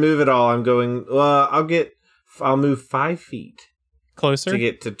not going to move at all. I'm going. I'll move 5 feet Closer? to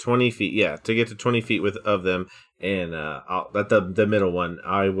get to 20 feet. Yeah, to get to 20 feet of them. And at the middle one,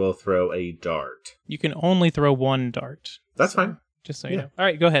 I will throw a dart. You can only throw 1 dart. That's fine. Just so you know. All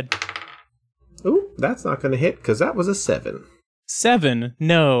right, go ahead. Ooh, that's not going to hit because that was a 7. 7.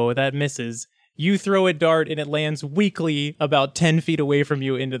 No, that misses. You throw a dart and it lands weakly about 10 feet away from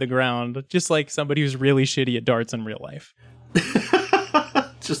you into the ground, just like somebody who's really shitty at darts in real life.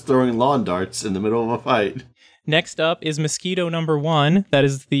 Just throwing lawn darts in the middle of a fight. Next up is mosquito number 1. That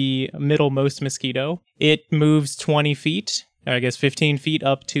is the middlemost mosquito. It moves 20 feet, or I guess 15 feet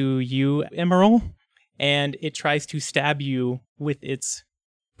up to you, Emerald, and it tries to stab you with its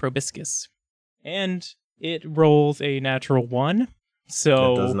proboscis. And it rolls a natural 1.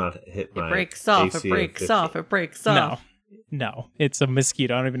 So That does not hit my It breaks off. AC It of breaks 50. off. It breaks off. No, it's a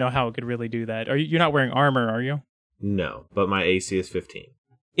mosquito. I don't even know how it could really do that. You're not wearing armor, are you? No, but my AC is 15.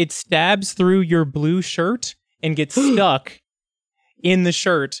 It stabs through your blue shirt and gets stuck in the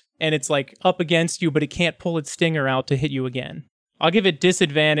shirt, and it's like up against you, but it can't pull its stinger out to hit you again. I'll give it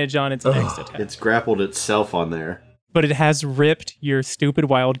disadvantage on its next attack. It's grappled itself on there. But it has ripped your stupid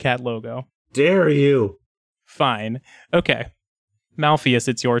Wildcat logo. Dare you? Fine. Okay. Malpheus,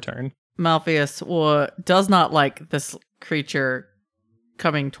 it's your turn. Malpheus does not like this creature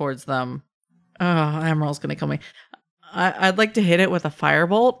coming towards them. Oh, Emerald's going to kill me. I'd like to hit it with a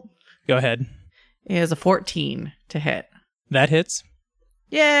firebolt. Go ahead. It is a 14 to hit. That hits.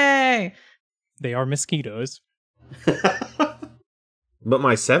 Yay! They are mosquitoes. But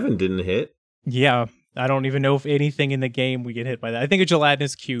my 7 didn't hit. Yeah, I don't even know if anything in the game we get hit by that. I think a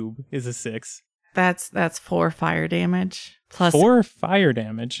gelatinous cube is a 6. That's 4 fire damage. Plus 4 fire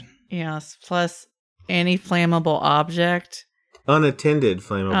damage. Yes, plus any flammable object. Unattended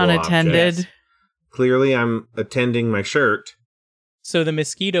flammable Unattended. objects. Clearly, I'm attending my shirt. So the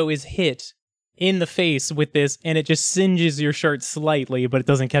mosquito is hit in the face with this, and it just singes your shirt slightly, but it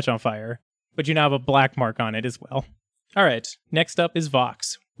doesn't catch on fire. But you now have a black mark on it as well. All right, next up is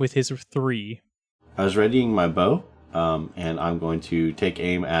Vox with his 3. I was readying my bow, and I'm going to take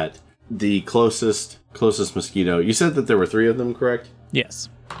aim at the closest mosquito. You said that there were 3 of them, correct? Yes.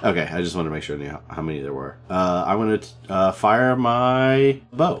 Okay, I just wanted to make sure I knew how many there were. I want to fire my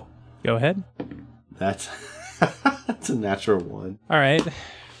bow. Go ahead. That's that's a natural 1. All right.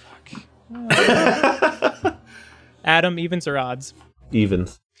 Adam, evens or odds?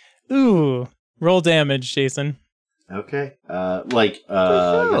 Evens. Ooh. Roll damage, Jason. Okay. I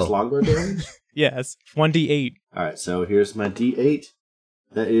guess longbow damage? Yes. 1d8. Alright, so here's my D8.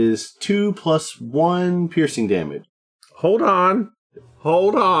 That is 2 plus 1 piercing damage. Hold on.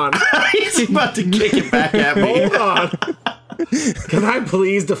 He's about to kick it back at me. Hold on. Can I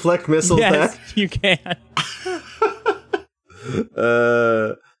please deflect missiles Yes, back? you can.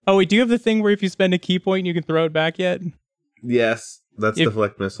 Oh, wait, do you have the thing where if you spend a key point, you can throw it back yet? Yes, that's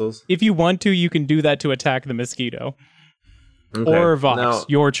deflect missiles. If you want to, you can do that to attack the mosquito. Okay. Or Vox, No,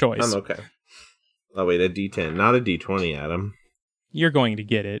 your choice. I'm okay. Oh, wait, a D10, not a D20, Adam. You're going to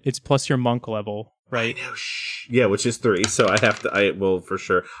get it. It's plus your monk level, right? No, shh. Yeah, which is 3, so I will for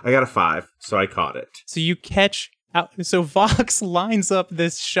sure. I got a 5, so I caught it. So you catch out. So Vox lines up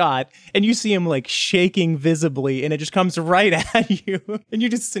this shot, and you see him like shaking visibly, and it just comes right at you, and you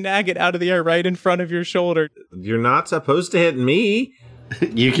just snag it out of the air right in front of your shoulder. You're not supposed to hit me.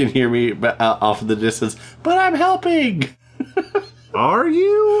 You can hear me off in the distance, but I'm helping! Are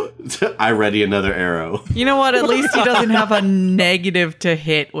you? I ready another arrow. You know what? At least he doesn't have a negative to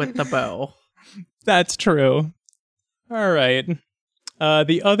hit with the bow. That's true. All right.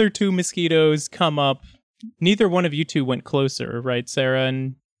 The other 2 mosquitoes come up. Neither one of you 2 went closer, right, Sarah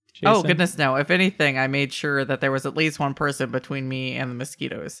and Jason? Oh, goodness, no. If anything, I made sure that there was at least one person between me and the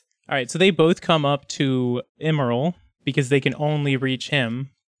mosquitoes. All right, so they both come up to Emerald because they can only reach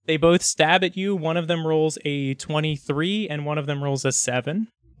him. They both stab at you. One of them rolls a 23 and one of them rolls a 7.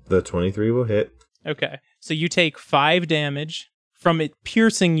 The 23 will hit. Okay, so you take 5 damage from it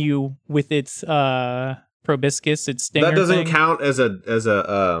piercing you with its proboscis, its stinger That doesn't thing. count as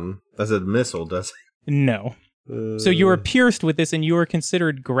a missile, does No. it? So you are pierced with this and you are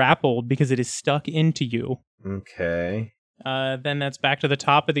considered grappled because it is stuck into you. Okay. Then that's back to the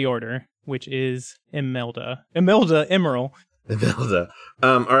top of the order, which is Imelda. Emerald. Imelda.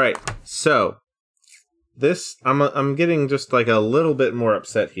 All right. So this, I'm getting just like a little bit more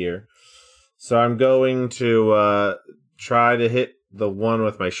upset here. So I'm going to try to hit the one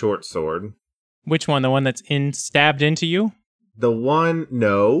with my short sword. Which one? The one that's stabbed into you? The one,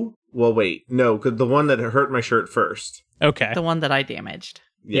 no. Well, wait, no, because the one that hurt my shirt first. Okay. The one that I damaged.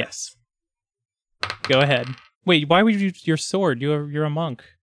 Yes. Go ahead. Wait, why would you use your sword? You're a monk.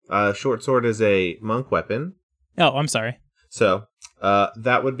 Short sword is a monk weapon. Oh, I'm sorry. So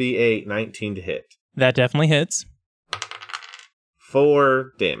that would be a 19 to hit. That definitely hits.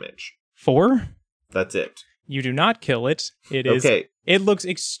 4 damage. 4? That's it. You do not kill it. It is. Okay. It looks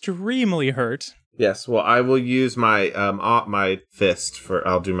extremely hurt. Yes. Well, I will use my my fist for.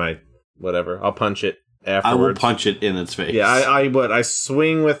 I'll do my whatever. I'll punch it afterwards. I will punch it in its face. Yeah. I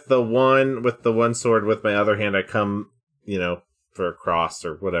swing with the one sword. With my other hand, I come, for a cross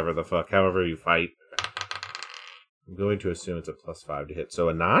or whatever the fuck. However you fight. I'm going to assume it's a +5 to hit. So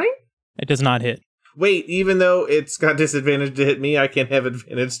a 9? It does not hit. Wait, even though it's got disadvantage to hit me, I can have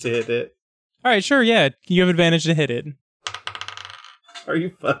advantage to hit it. All right, sure, yeah. You have advantage to hit it. Are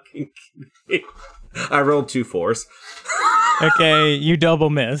you fucking kidding me? I rolled 2 4s. Okay, you double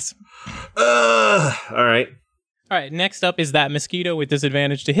miss. All right. All right, next up is that mosquito with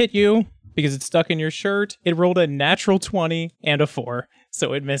disadvantage to hit you because it's stuck in your shirt. It rolled a natural 20 and a 4,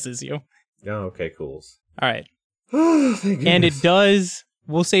 so it misses you. Oh, okay, cool. All right. Oh, thank goodness. And it does,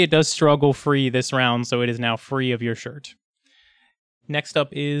 we'll say it does struggle free this round, so it is now free of your shirt. Next up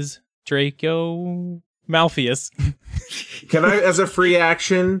is Draco Malpheus. Can I, as a free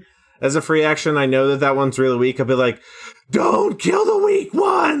action, I know that one's really weak. I'll be like, don't kill the weak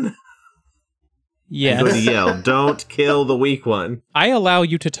one. Yes. I'm going to yell, don't kill the weak one. I allow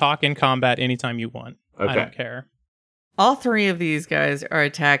you to talk in combat anytime you want. Okay. I don't care. All 3 of these guys are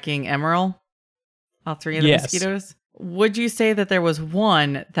attacking Emerald. All 3 of the mosquitoes. Would you say that there was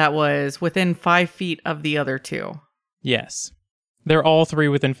one that was within 5 feet of the other 2? Yes. They're all 3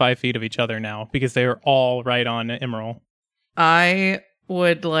 within 5 feet of each other now because they are all right on Emerald. I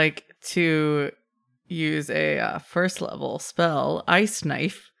would like to use a first level spell, Ice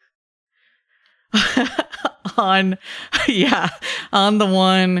Knife, on the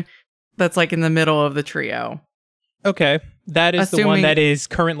one that's like in the middle of the trio. Okay. That is the one Assuming- that is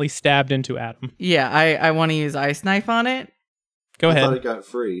currently stabbed into Adam. Yeah, I want to use Ice Knife on it. Go I ahead. thought it got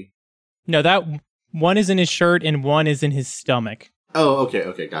free. No, that one is in his shirt and one is in his stomach. Oh,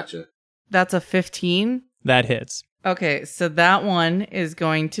 okay, gotcha. That's a 15. That hits. Okay, so that one is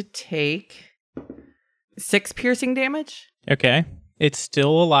going to take 6 piercing damage. Okay. It's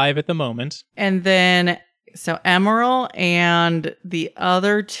still alive at the moment. And then, so Emerald and the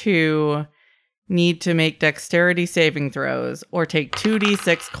other 2 need to make dexterity saving throws or take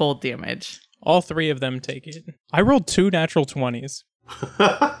 2d6 cold damage. All 3 of them take it. I rolled 2 natural 20s.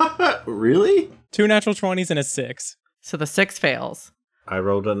 Really? 2 natural 20s and a 6. So the 6 fails. I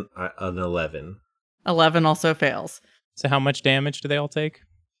rolled an 11. 11 also fails. So how much damage do they all take?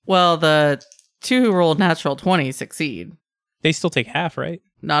 Well, the 2 who rolled natural 20 succeed. They still take half, right?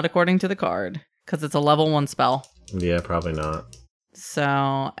 Not according to the card, because it's a level 1 spell. Yeah, probably not.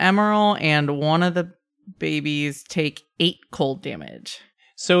 So Emerald and one of the babies take 8 cold damage.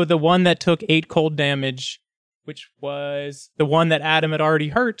 So the one that took 8 cold damage, which was the one that Adam had already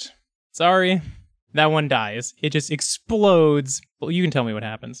hurt. Sorry. That one dies. It just explodes. Well, you can tell me what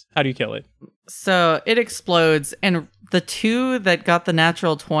happens. How do you kill it? So it explodes, and the 2 that got the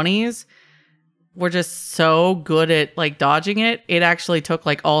natural 20s were just so good at like dodging it. It actually took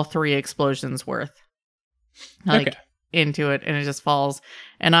like all 3 explosions worth. Okay. Into it, and it just falls.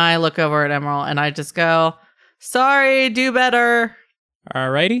 And I look over at Emerald and I just go, sorry, do better.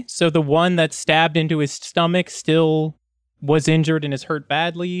 Alrighty. So the one that stabbed into his stomach still was injured and is hurt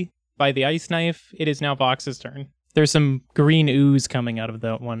badly by the ice knife. It is now Vox's turn. There's some green ooze coming out of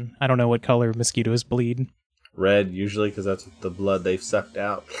that one. I don't know what color mosquitoes bleed. Red, usually, because that's the blood they've sucked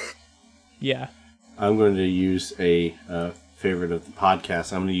out. Yeah. I'm going to use a favorite of the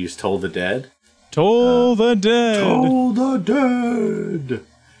podcast. I'm going to use Toll the Dead. Toll the Dead. Toll the Dead.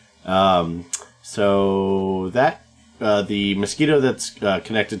 So that the mosquito that's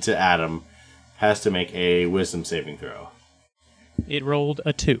connected to Adam has to make a wisdom saving throw. It rolled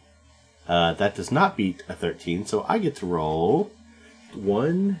a 2. That does not beat a 13, so I get to roll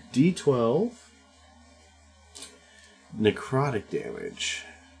 1d12 necrotic damage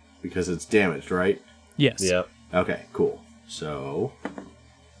because it's damaged, right? Yes. Yep. Okay, cool. So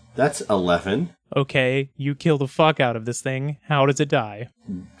That's 11. Okay, you kill the fuck out of this thing. How does it die?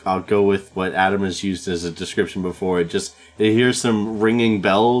 I'll go with what Adam has used as a description before. It hears some ringing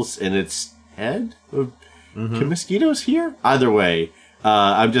bells in its head. Can mosquitoes hear? Either way,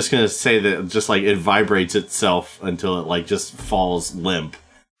 I'm just gonna say that just like it vibrates itself until it like just falls limp.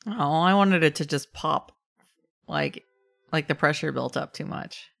 Oh, I wanted it to just pop, like the pressure built up too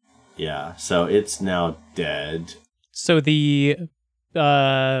much. Yeah, so it's now dead. So the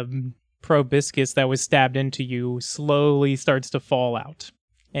proboscis that was stabbed into you slowly starts to fall out.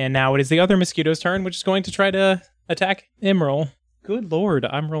 And now it is the other mosquito's turn, which is going to try to attack Emerald. Good lord,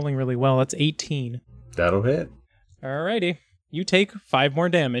 I'm rolling really well. That's 18. That'll hit. Alrighty. You take 5 more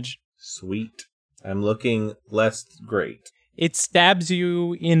damage. Sweet. I'm looking less great. It stabs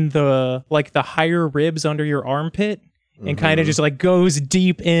you in the higher ribs under your armpit and kind of just like goes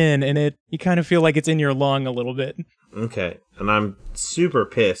deep in, and you kind of feel like it's in your lung a little bit. Okay, and I'm super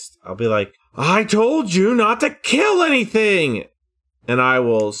pissed. I'll be like, I told you not to kill anything! And I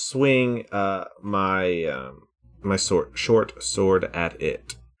will swing my short sword at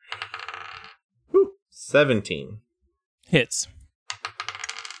it. Woo, 17. Hits.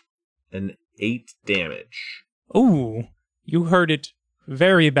 And 8 damage. Ooh, you hurt it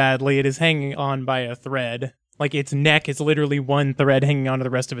very badly. It is hanging on by a thread. Like its neck is literally one thread hanging onto the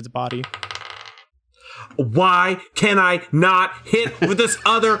rest of its body. Why can I not hit with this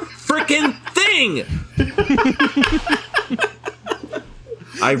other freaking thing?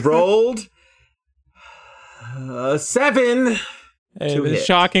 I rolled 7. It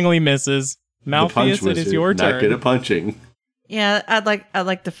shockingly misses. Malpheus, it is your turn. Not good at punching. Yeah, I'd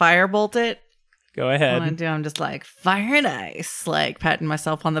like to firebolt it. Go ahead. I'm just like, fire and ice, like patting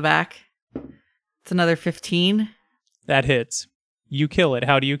myself on the back. It's another 15. That hits. You kill it.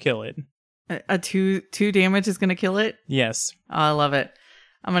 How do you kill it? A 2 damage is going to kill it? Yes. Oh, I love it.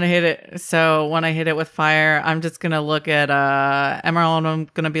 I'm going to hit it. So when I hit it with fire, I'm just going to look at Emerald and I'm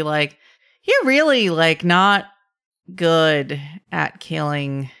going to be like, you're really like not good at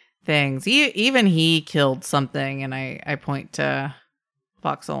killing things. Even he killed something. And I point to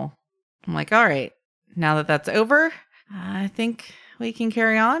Voxel. I'm like, all right, now that that's over, I think we can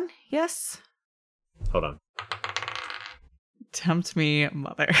carry on. Yes? Hold on. Tempt me,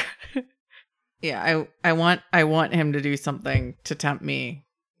 mother. Yeah, I want him to do something to tempt me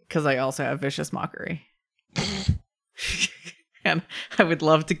because I also have vicious mockery. And I would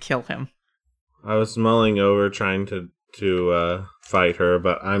love to kill him. I was mulling over trying to fight her,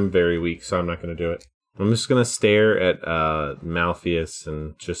 but I'm very weak, so I'm not going to do it. I'm just going to stare at Malpheus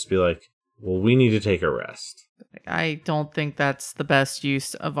and just be like, well, we need to take a rest. I don't think that's the best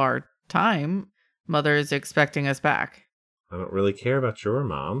use of our time. Mother is expecting us back. I don't really care about your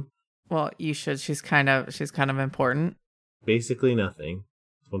mom. Well, you should. She's kind of important. Basically nothing.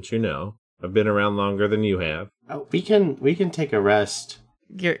 Don't you know? I've been around longer than you have. Oh, we can take a rest.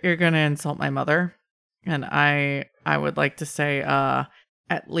 You're gonna insult my mother, and I would like to say, at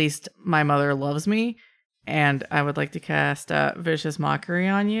least my mother loves me, and I would like to cast vicious mockery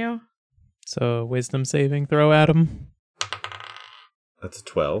on you. So wisdom saving throw at him. That's a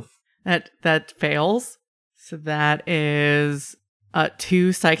 12. That fails. So that is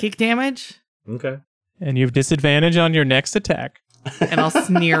 2 psychic damage. Okay. And you have disadvantage on your next attack. And I'll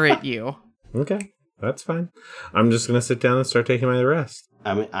sneer at you. Okay. That's fine. I'm just gonna sit down and start taking my rest.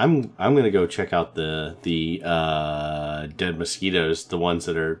 I mean, I'm gonna go check out the dead mosquitoes, the ones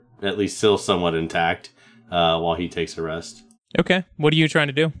that are at least still somewhat intact, while he takes a rest. Okay. What are you trying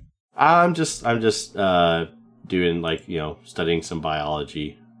to do? I'm just doing studying some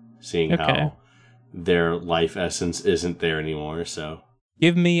biology, seeing how their life essence isn't there anymore. So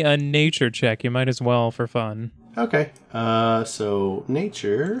give me a nature check. You might as well for fun. Okay. So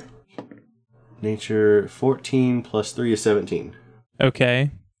nature 14 plus 3 is 17.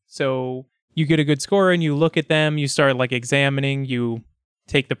 Okay. So you get a good score and you look at them, you start examining, you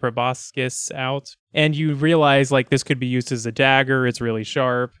take the proboscis out, and you realize this could be used as a dagger. It's really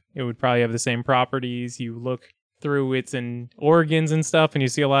sharp. It would probably have the same properties. You look through its organs and stuff, and you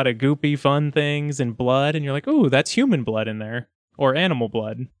see a lot of goopy fun things and blood, and you're like, ooh, that's human blood in there. Or animal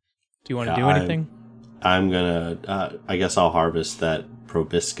blood. Do you want to do anything? I'm gonna, I guess I'll harvest that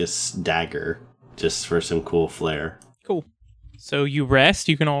proboscis dagger just for some cool flair. Cool. So you rest.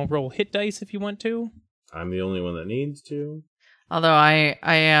 You can all roll hit dice if you want to. I'm the only one that needs to. Although I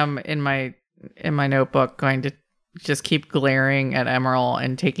am in my notebook going to just keep glaring at Emerald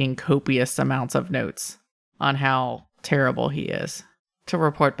and taking copious amounts of notes on how terrible he is to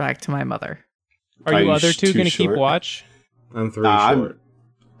report back to my mother. Are you other two going to keep watch? I'm 3 short.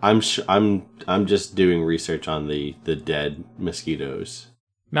 I'm just doing research on the dead mosquitoes.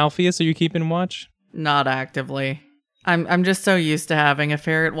 Malpheus, are you keeping watch? Not actively. I'm just so used to having a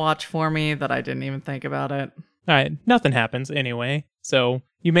ferret watch for me that I didn't even think about it. All right, nothing happens anyway. So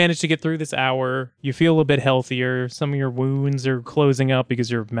you manage to get through this hour. You feel a bit healthier. Some of your wounds are closing up because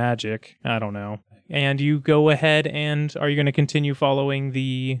you're magic. I don't know. And you go ahead and are you going to continue following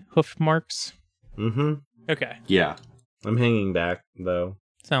the hoof marks? Mm-hmm. Okay. Yeah. I'm hanging back, though.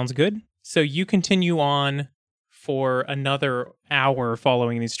 Sounds good. So you continue on for another hour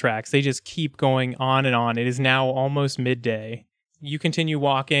following these tracks. They just keep going on and on. It is now almost midday. You continue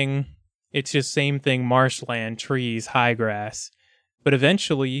walking. It's just same thing, marshland, trees, high grass. But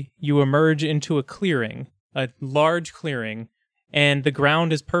eventually, you emerge into a clearing, a large clearing, and the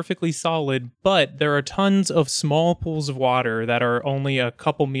ground is perfectly solid, but there are tons of small pools of water that are only a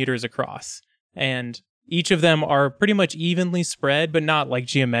couple meters across. And each of them are pretty much evenly spread, but not like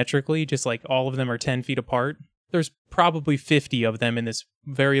geometrically, just like all of them are 10 feet apart. There's probably 50 of them in this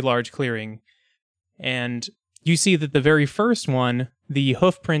very large clearing. And you see that the very first one, the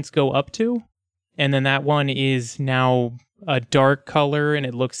hoof prints go up to, and then that one is now a dark color and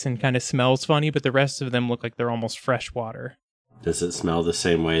it looks and kind of smells funny, but the rest of them look like they're almost fresh water. Does it smell the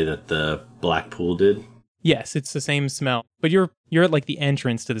same way that the black pool did? Yes, it's the same smell, but you're at like the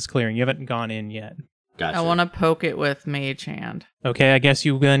entrance to this clearing. You haven't gone in yet. Gotcha. I want to poke it with Mage Hand. Okay, I guess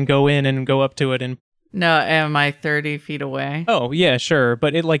you then go in and go up to it and... No, am I 30 feet away? Oh, yeah, sure.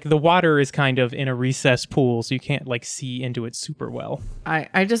 But it like the water is kind of in a recessed pool, so you can't like see into it super well.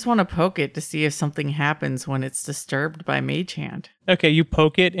 I just want to poke it to see if something happens when it's disturbed by Mage Hand. Okay, you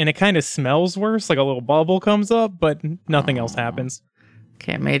poke it and it kind of smells worse, like a little bubble comes up, but nothing else happens.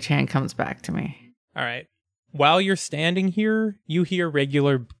 Okay, Mage Hand comes back to me. All right. While you're standing here, you hear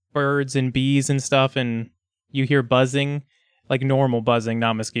regular birds and bees and stuff, and you hear buzzing. Like normal buzzing,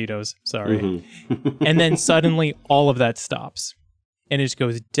 not mosquitoes. Sorry. Mm-hmm. And then suddenly all of that stops. And it just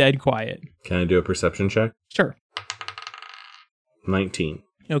goes dead quiet. Can I do a perception check? Sure. 19.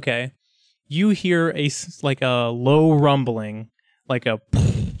 Okay. You hear like a low rumbling. Like a...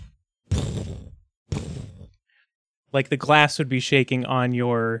 Like the glass would be shaking on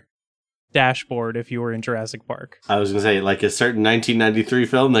your dashboard if you were in Jurassic Park. I was going to say, like a certain 1993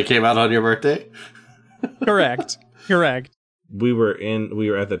 film that came out on your birthday? Correct. We were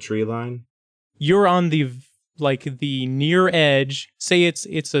at the tree line. You're on the near edge. Say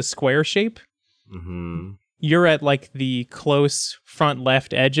it's a square shape. Mm-hmm. You're at like the close front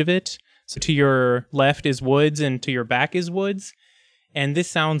left edge of it. So to your left is woods and to your back is woods. And this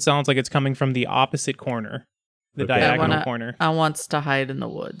sounds like it's coming from the opposite corner, the Okay. diagonal corner. I wants to hide in the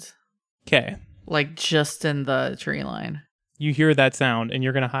woods. Okay. Like just in the tree line. You hear that sound and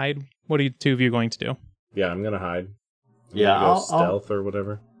you're going to hide. What are you two of you going to do? Yeah, I'm gonna hide. Yeah, Go stealth or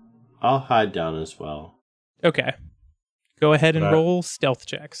whatever. I'll hide down as well. Okay. Go ahead and But roll stealth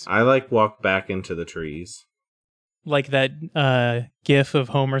checks. I walk back into the trees. Like that gif of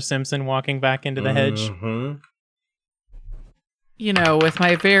Homer Simpson walking back into the hedge. Mm-hmm. You know, with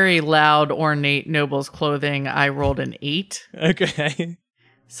my very loud, ornate noble's clothing, I rolled an 8. Okay.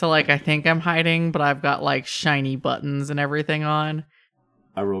 So, like, I think I'm hiding, but I've got, like, shiny buttons and everything on.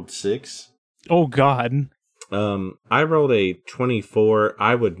 I rolled 6. Oh, God. I rolled a 24.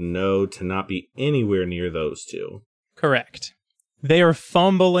 I would know to not be anywhere near those two. Correct. They are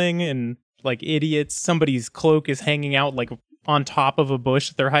fumbling and like idiots. Somebody's cloak is hanging out like on top of a bush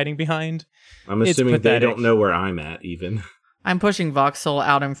that they're hiding behind. I'm It's assuming they pathetic. don't know where I'm at, even. I'm pushing Voxel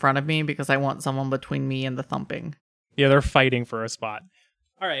out in front of me because I want someone between me and the thumping. Yeah, they're fighting for a spot.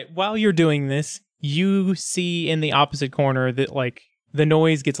 All right, while you're doing this, you see in the opposite corner that like the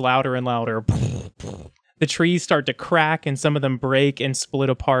noise gets louder and louder. The trees start to crack and some of them break and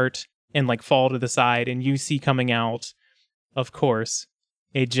split apart and like fall to the side. And you see coming out, of course,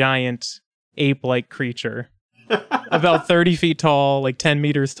 a giant ape-like creature about 30 feet tall, like 10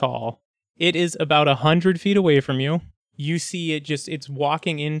 meters tall. It is about 100 feet away from you. You see it's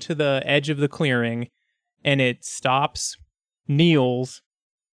walking into the edge of the clearing and it stops, kneels,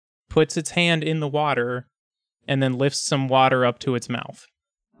 puts its hand in the water, and then lifts some water up to its mouth.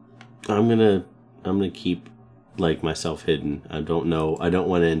 I'm gonna keep like myself hidden. I don't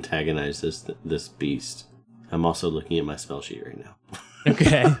want to antagonize this beast. I'm also looking at my spell sheet right now.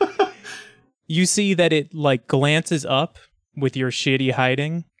 Okay. You see that it like glances up with your shitty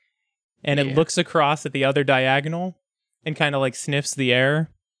hiding, and it looks across at the other diagonal and kind of like sniffs the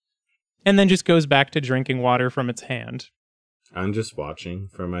air, and then just goes back to drinking water from its hand. I'm just watching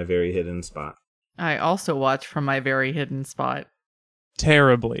from my very hidden spot. I also watch from my very hidden spot.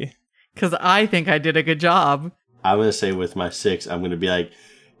 Terribly. Because I think I did a good job. I'm gonna say with my 6, I'm gonna be like,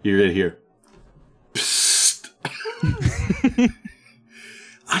 you're gonna hear, psst.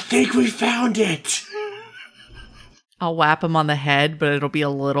 I think we found it. I'll whap him on the head, but it'll be a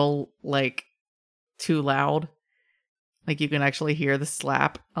little, like, too loud. Like, you can actually hear the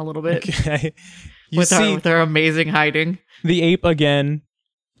slap a little bit. Okay. You with see our amazing hiding. the ape again,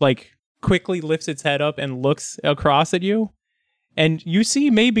 like, quickly lifts its head up and looks across at you. And you see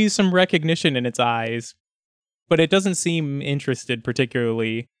maybe some recognition in its eyes, but it doesn't seem interested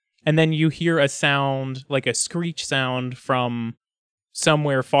particularly. And then you hear a sound, like a screech sound from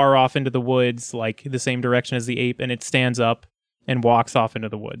somewhere far off into the woods, like the same direction as the ape, and it stands up and walks off into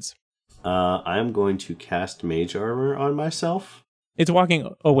the woods. I am going to cast Mage Armor on myself. It's walking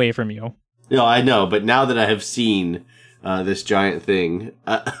away from you. No, I know, but now that I have seen this giant thing,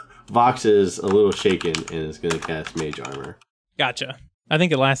 Vox is a little shaken and is going to cast Mage Armor. Gotcha. I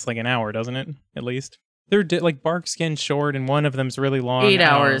think it lasts like an hour, doesn't it? At least. They're like bark skin short, and one of them's really long. 8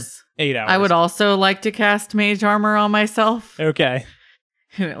 hours. 8 hours. I would also like to cast Mage Armor on myself. Okay.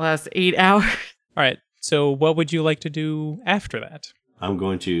 And it lasts 8 hours. All right. So what would you like to do after that? I'm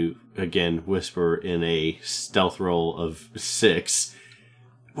going to, again, whisper in a stealth roll of 6.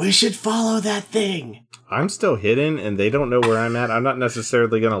 We should follow that thing. I'm still hidden, and they don't know where I'm at. I'm not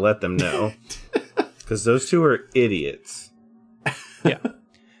necessarily going to let them know. Because those two are idiots. Yeah.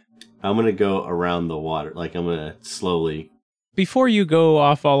 I'm going to go around the water. Like, I'm going to slowly... Before you go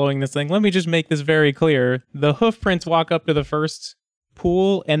off following this thing, let me just make this very clear. The hoof prints walk up to the first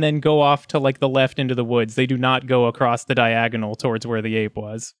pool and then go off to like the left into the woods. They do not go across the diagonal towards where the ape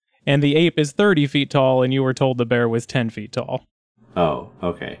was. And the ape is 30 feet tall, and you were told the bear was 10 feet tall. Oh,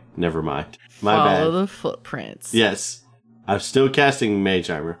 okay. Never mind. My Follow bad. the footprints. Yes. I'm still casting Mage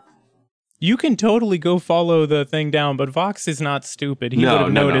Armor. You can totally go follow the thing down, but Vox is not stupid. He No, would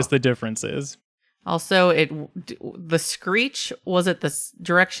have no, noticed no. the differences. Also, the screech, was it the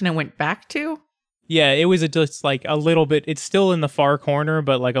direction it went back to? Yeah, it was just like a little bit. It's still in the far corner,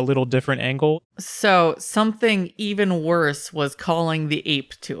 but like a little different angle. So something even worse was calling the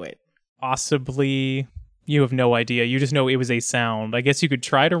ape to it. Possibly. You have no idea. You just know it was a sound. I guess you could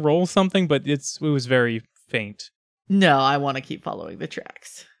try to roll something, but it was very faint. No, I want to keep following the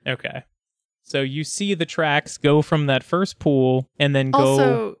tracks. Okay. So you see the tracks go from that first pool and then go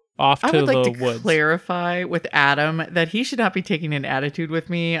Also, off I to would like the to woods. clarify with Adam that he should not be taking an attitude with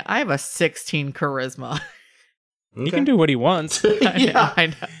me. I have a 16 charisma. He can do what he wants.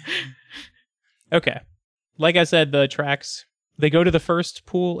 I know. Okay. Like I said, the tracks, they go to the first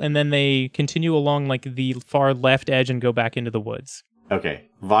pool and then they continue along like the far left edge and go back into the woods. Okay.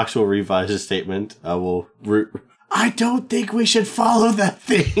 Vox will revise his statement. I don't think we should follow that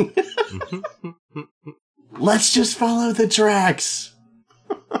thing. Let's just follow the tracks.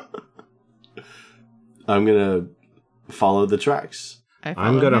 I'm gonna follow the tracks.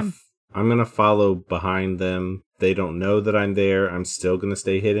 I'm gonna follow behind them. They don't know that I'm there. I'm still gonna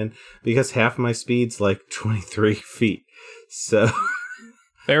stay hidden because half my speed's like 23 feet. So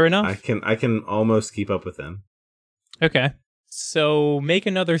Fair enough. I can almost keep up with them. Okay. So make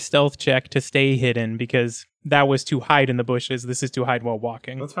another stealth check to stay hidden because that was to hide in the bushes. This is to hide while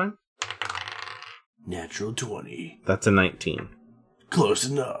walking. That's fine. Natural 20. That's a 19. Close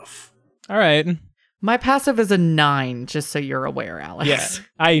enough. All right. My passive is a 9, just so you're aware, Alex. Yeah.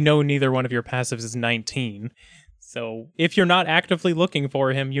 I know neither one of your passives is 19. So if you're not actively looking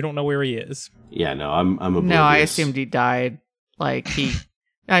for him, you don't know where he is. Yeah, no, I'm oblivious. No, I assumed he died. Like he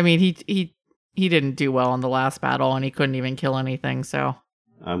didn't do well in the last battle and he couldn't even kill anything, so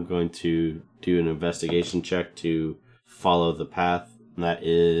I'm going to do an investigation check to follow the path. And that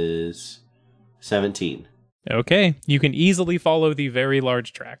is 17. Okay. You can easily follow the very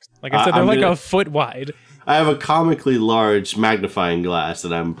large tracks. Like I said, they're I'm like gonna- a foot wide. I have a comically large magnifying glass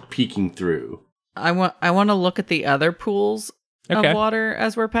that I'm peeking through. I want to look at the other pools Okay. of water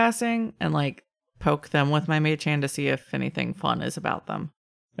as we're passing and like poke them with my mage hand to see if anything fun is about them.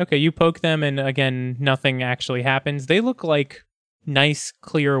 Okay, you poke them and again, nothing actually happens. They look like nice,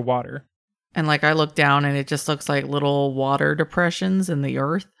 clear water. And like I look down and it just looks like little water depressions in the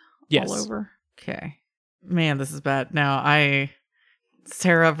earth Yes. all over. Okay. Man, this is bad. Now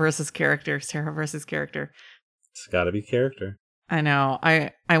Sarah versus character. It's got to be character. I know.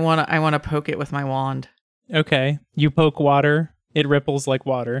 I want to poke it with my wand. Okay. You poke water. It ripples like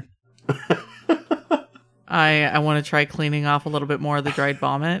water. I want to try cleaning off a little bit more of the dried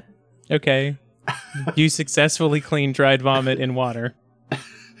vomit. Okay. You successfully clean dried vomit in water.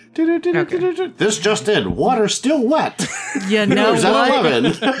 This just in. Water's still wet. You know Is that what? 11?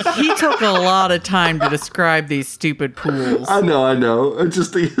 He took a lot of time to describe these stupid pools. I know. I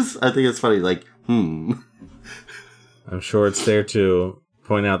just think it's funny. Like, I'm sure it's there to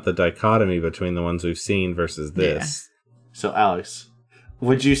point out the dichotomy between the ones we've seen versus this. So, Alex,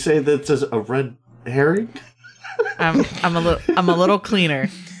 Would you say that's a red herring? I'm a little cleaner.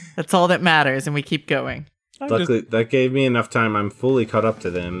 That's all that matters, and we keep going. Luckily, that gave me enough time. I'm fully caught up to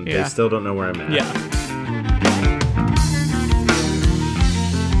them. Yeah. They still don't know where I'm at. Yeah.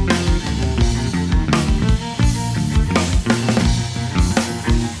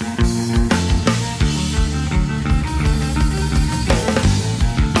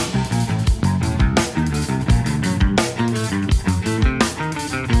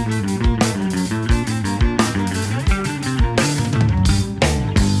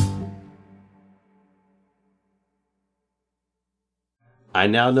 I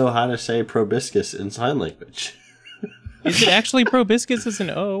now know how to say proboscis in sign language. Is it actually proboscis as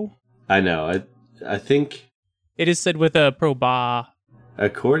an O? I know. I think, It is said with a proba.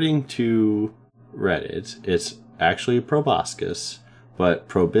 according to Reddit, it's actually proboscis, but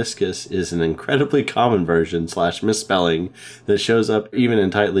proboscis is an incredibly common version / misspelling that shows up even in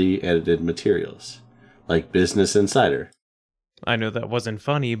tightly edited materials, like Business Insider. I know that wasn't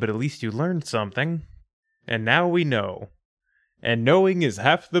funny, but at least you learned something. And now we know. And knowing is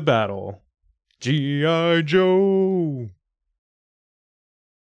half the battle. G.I. Joe!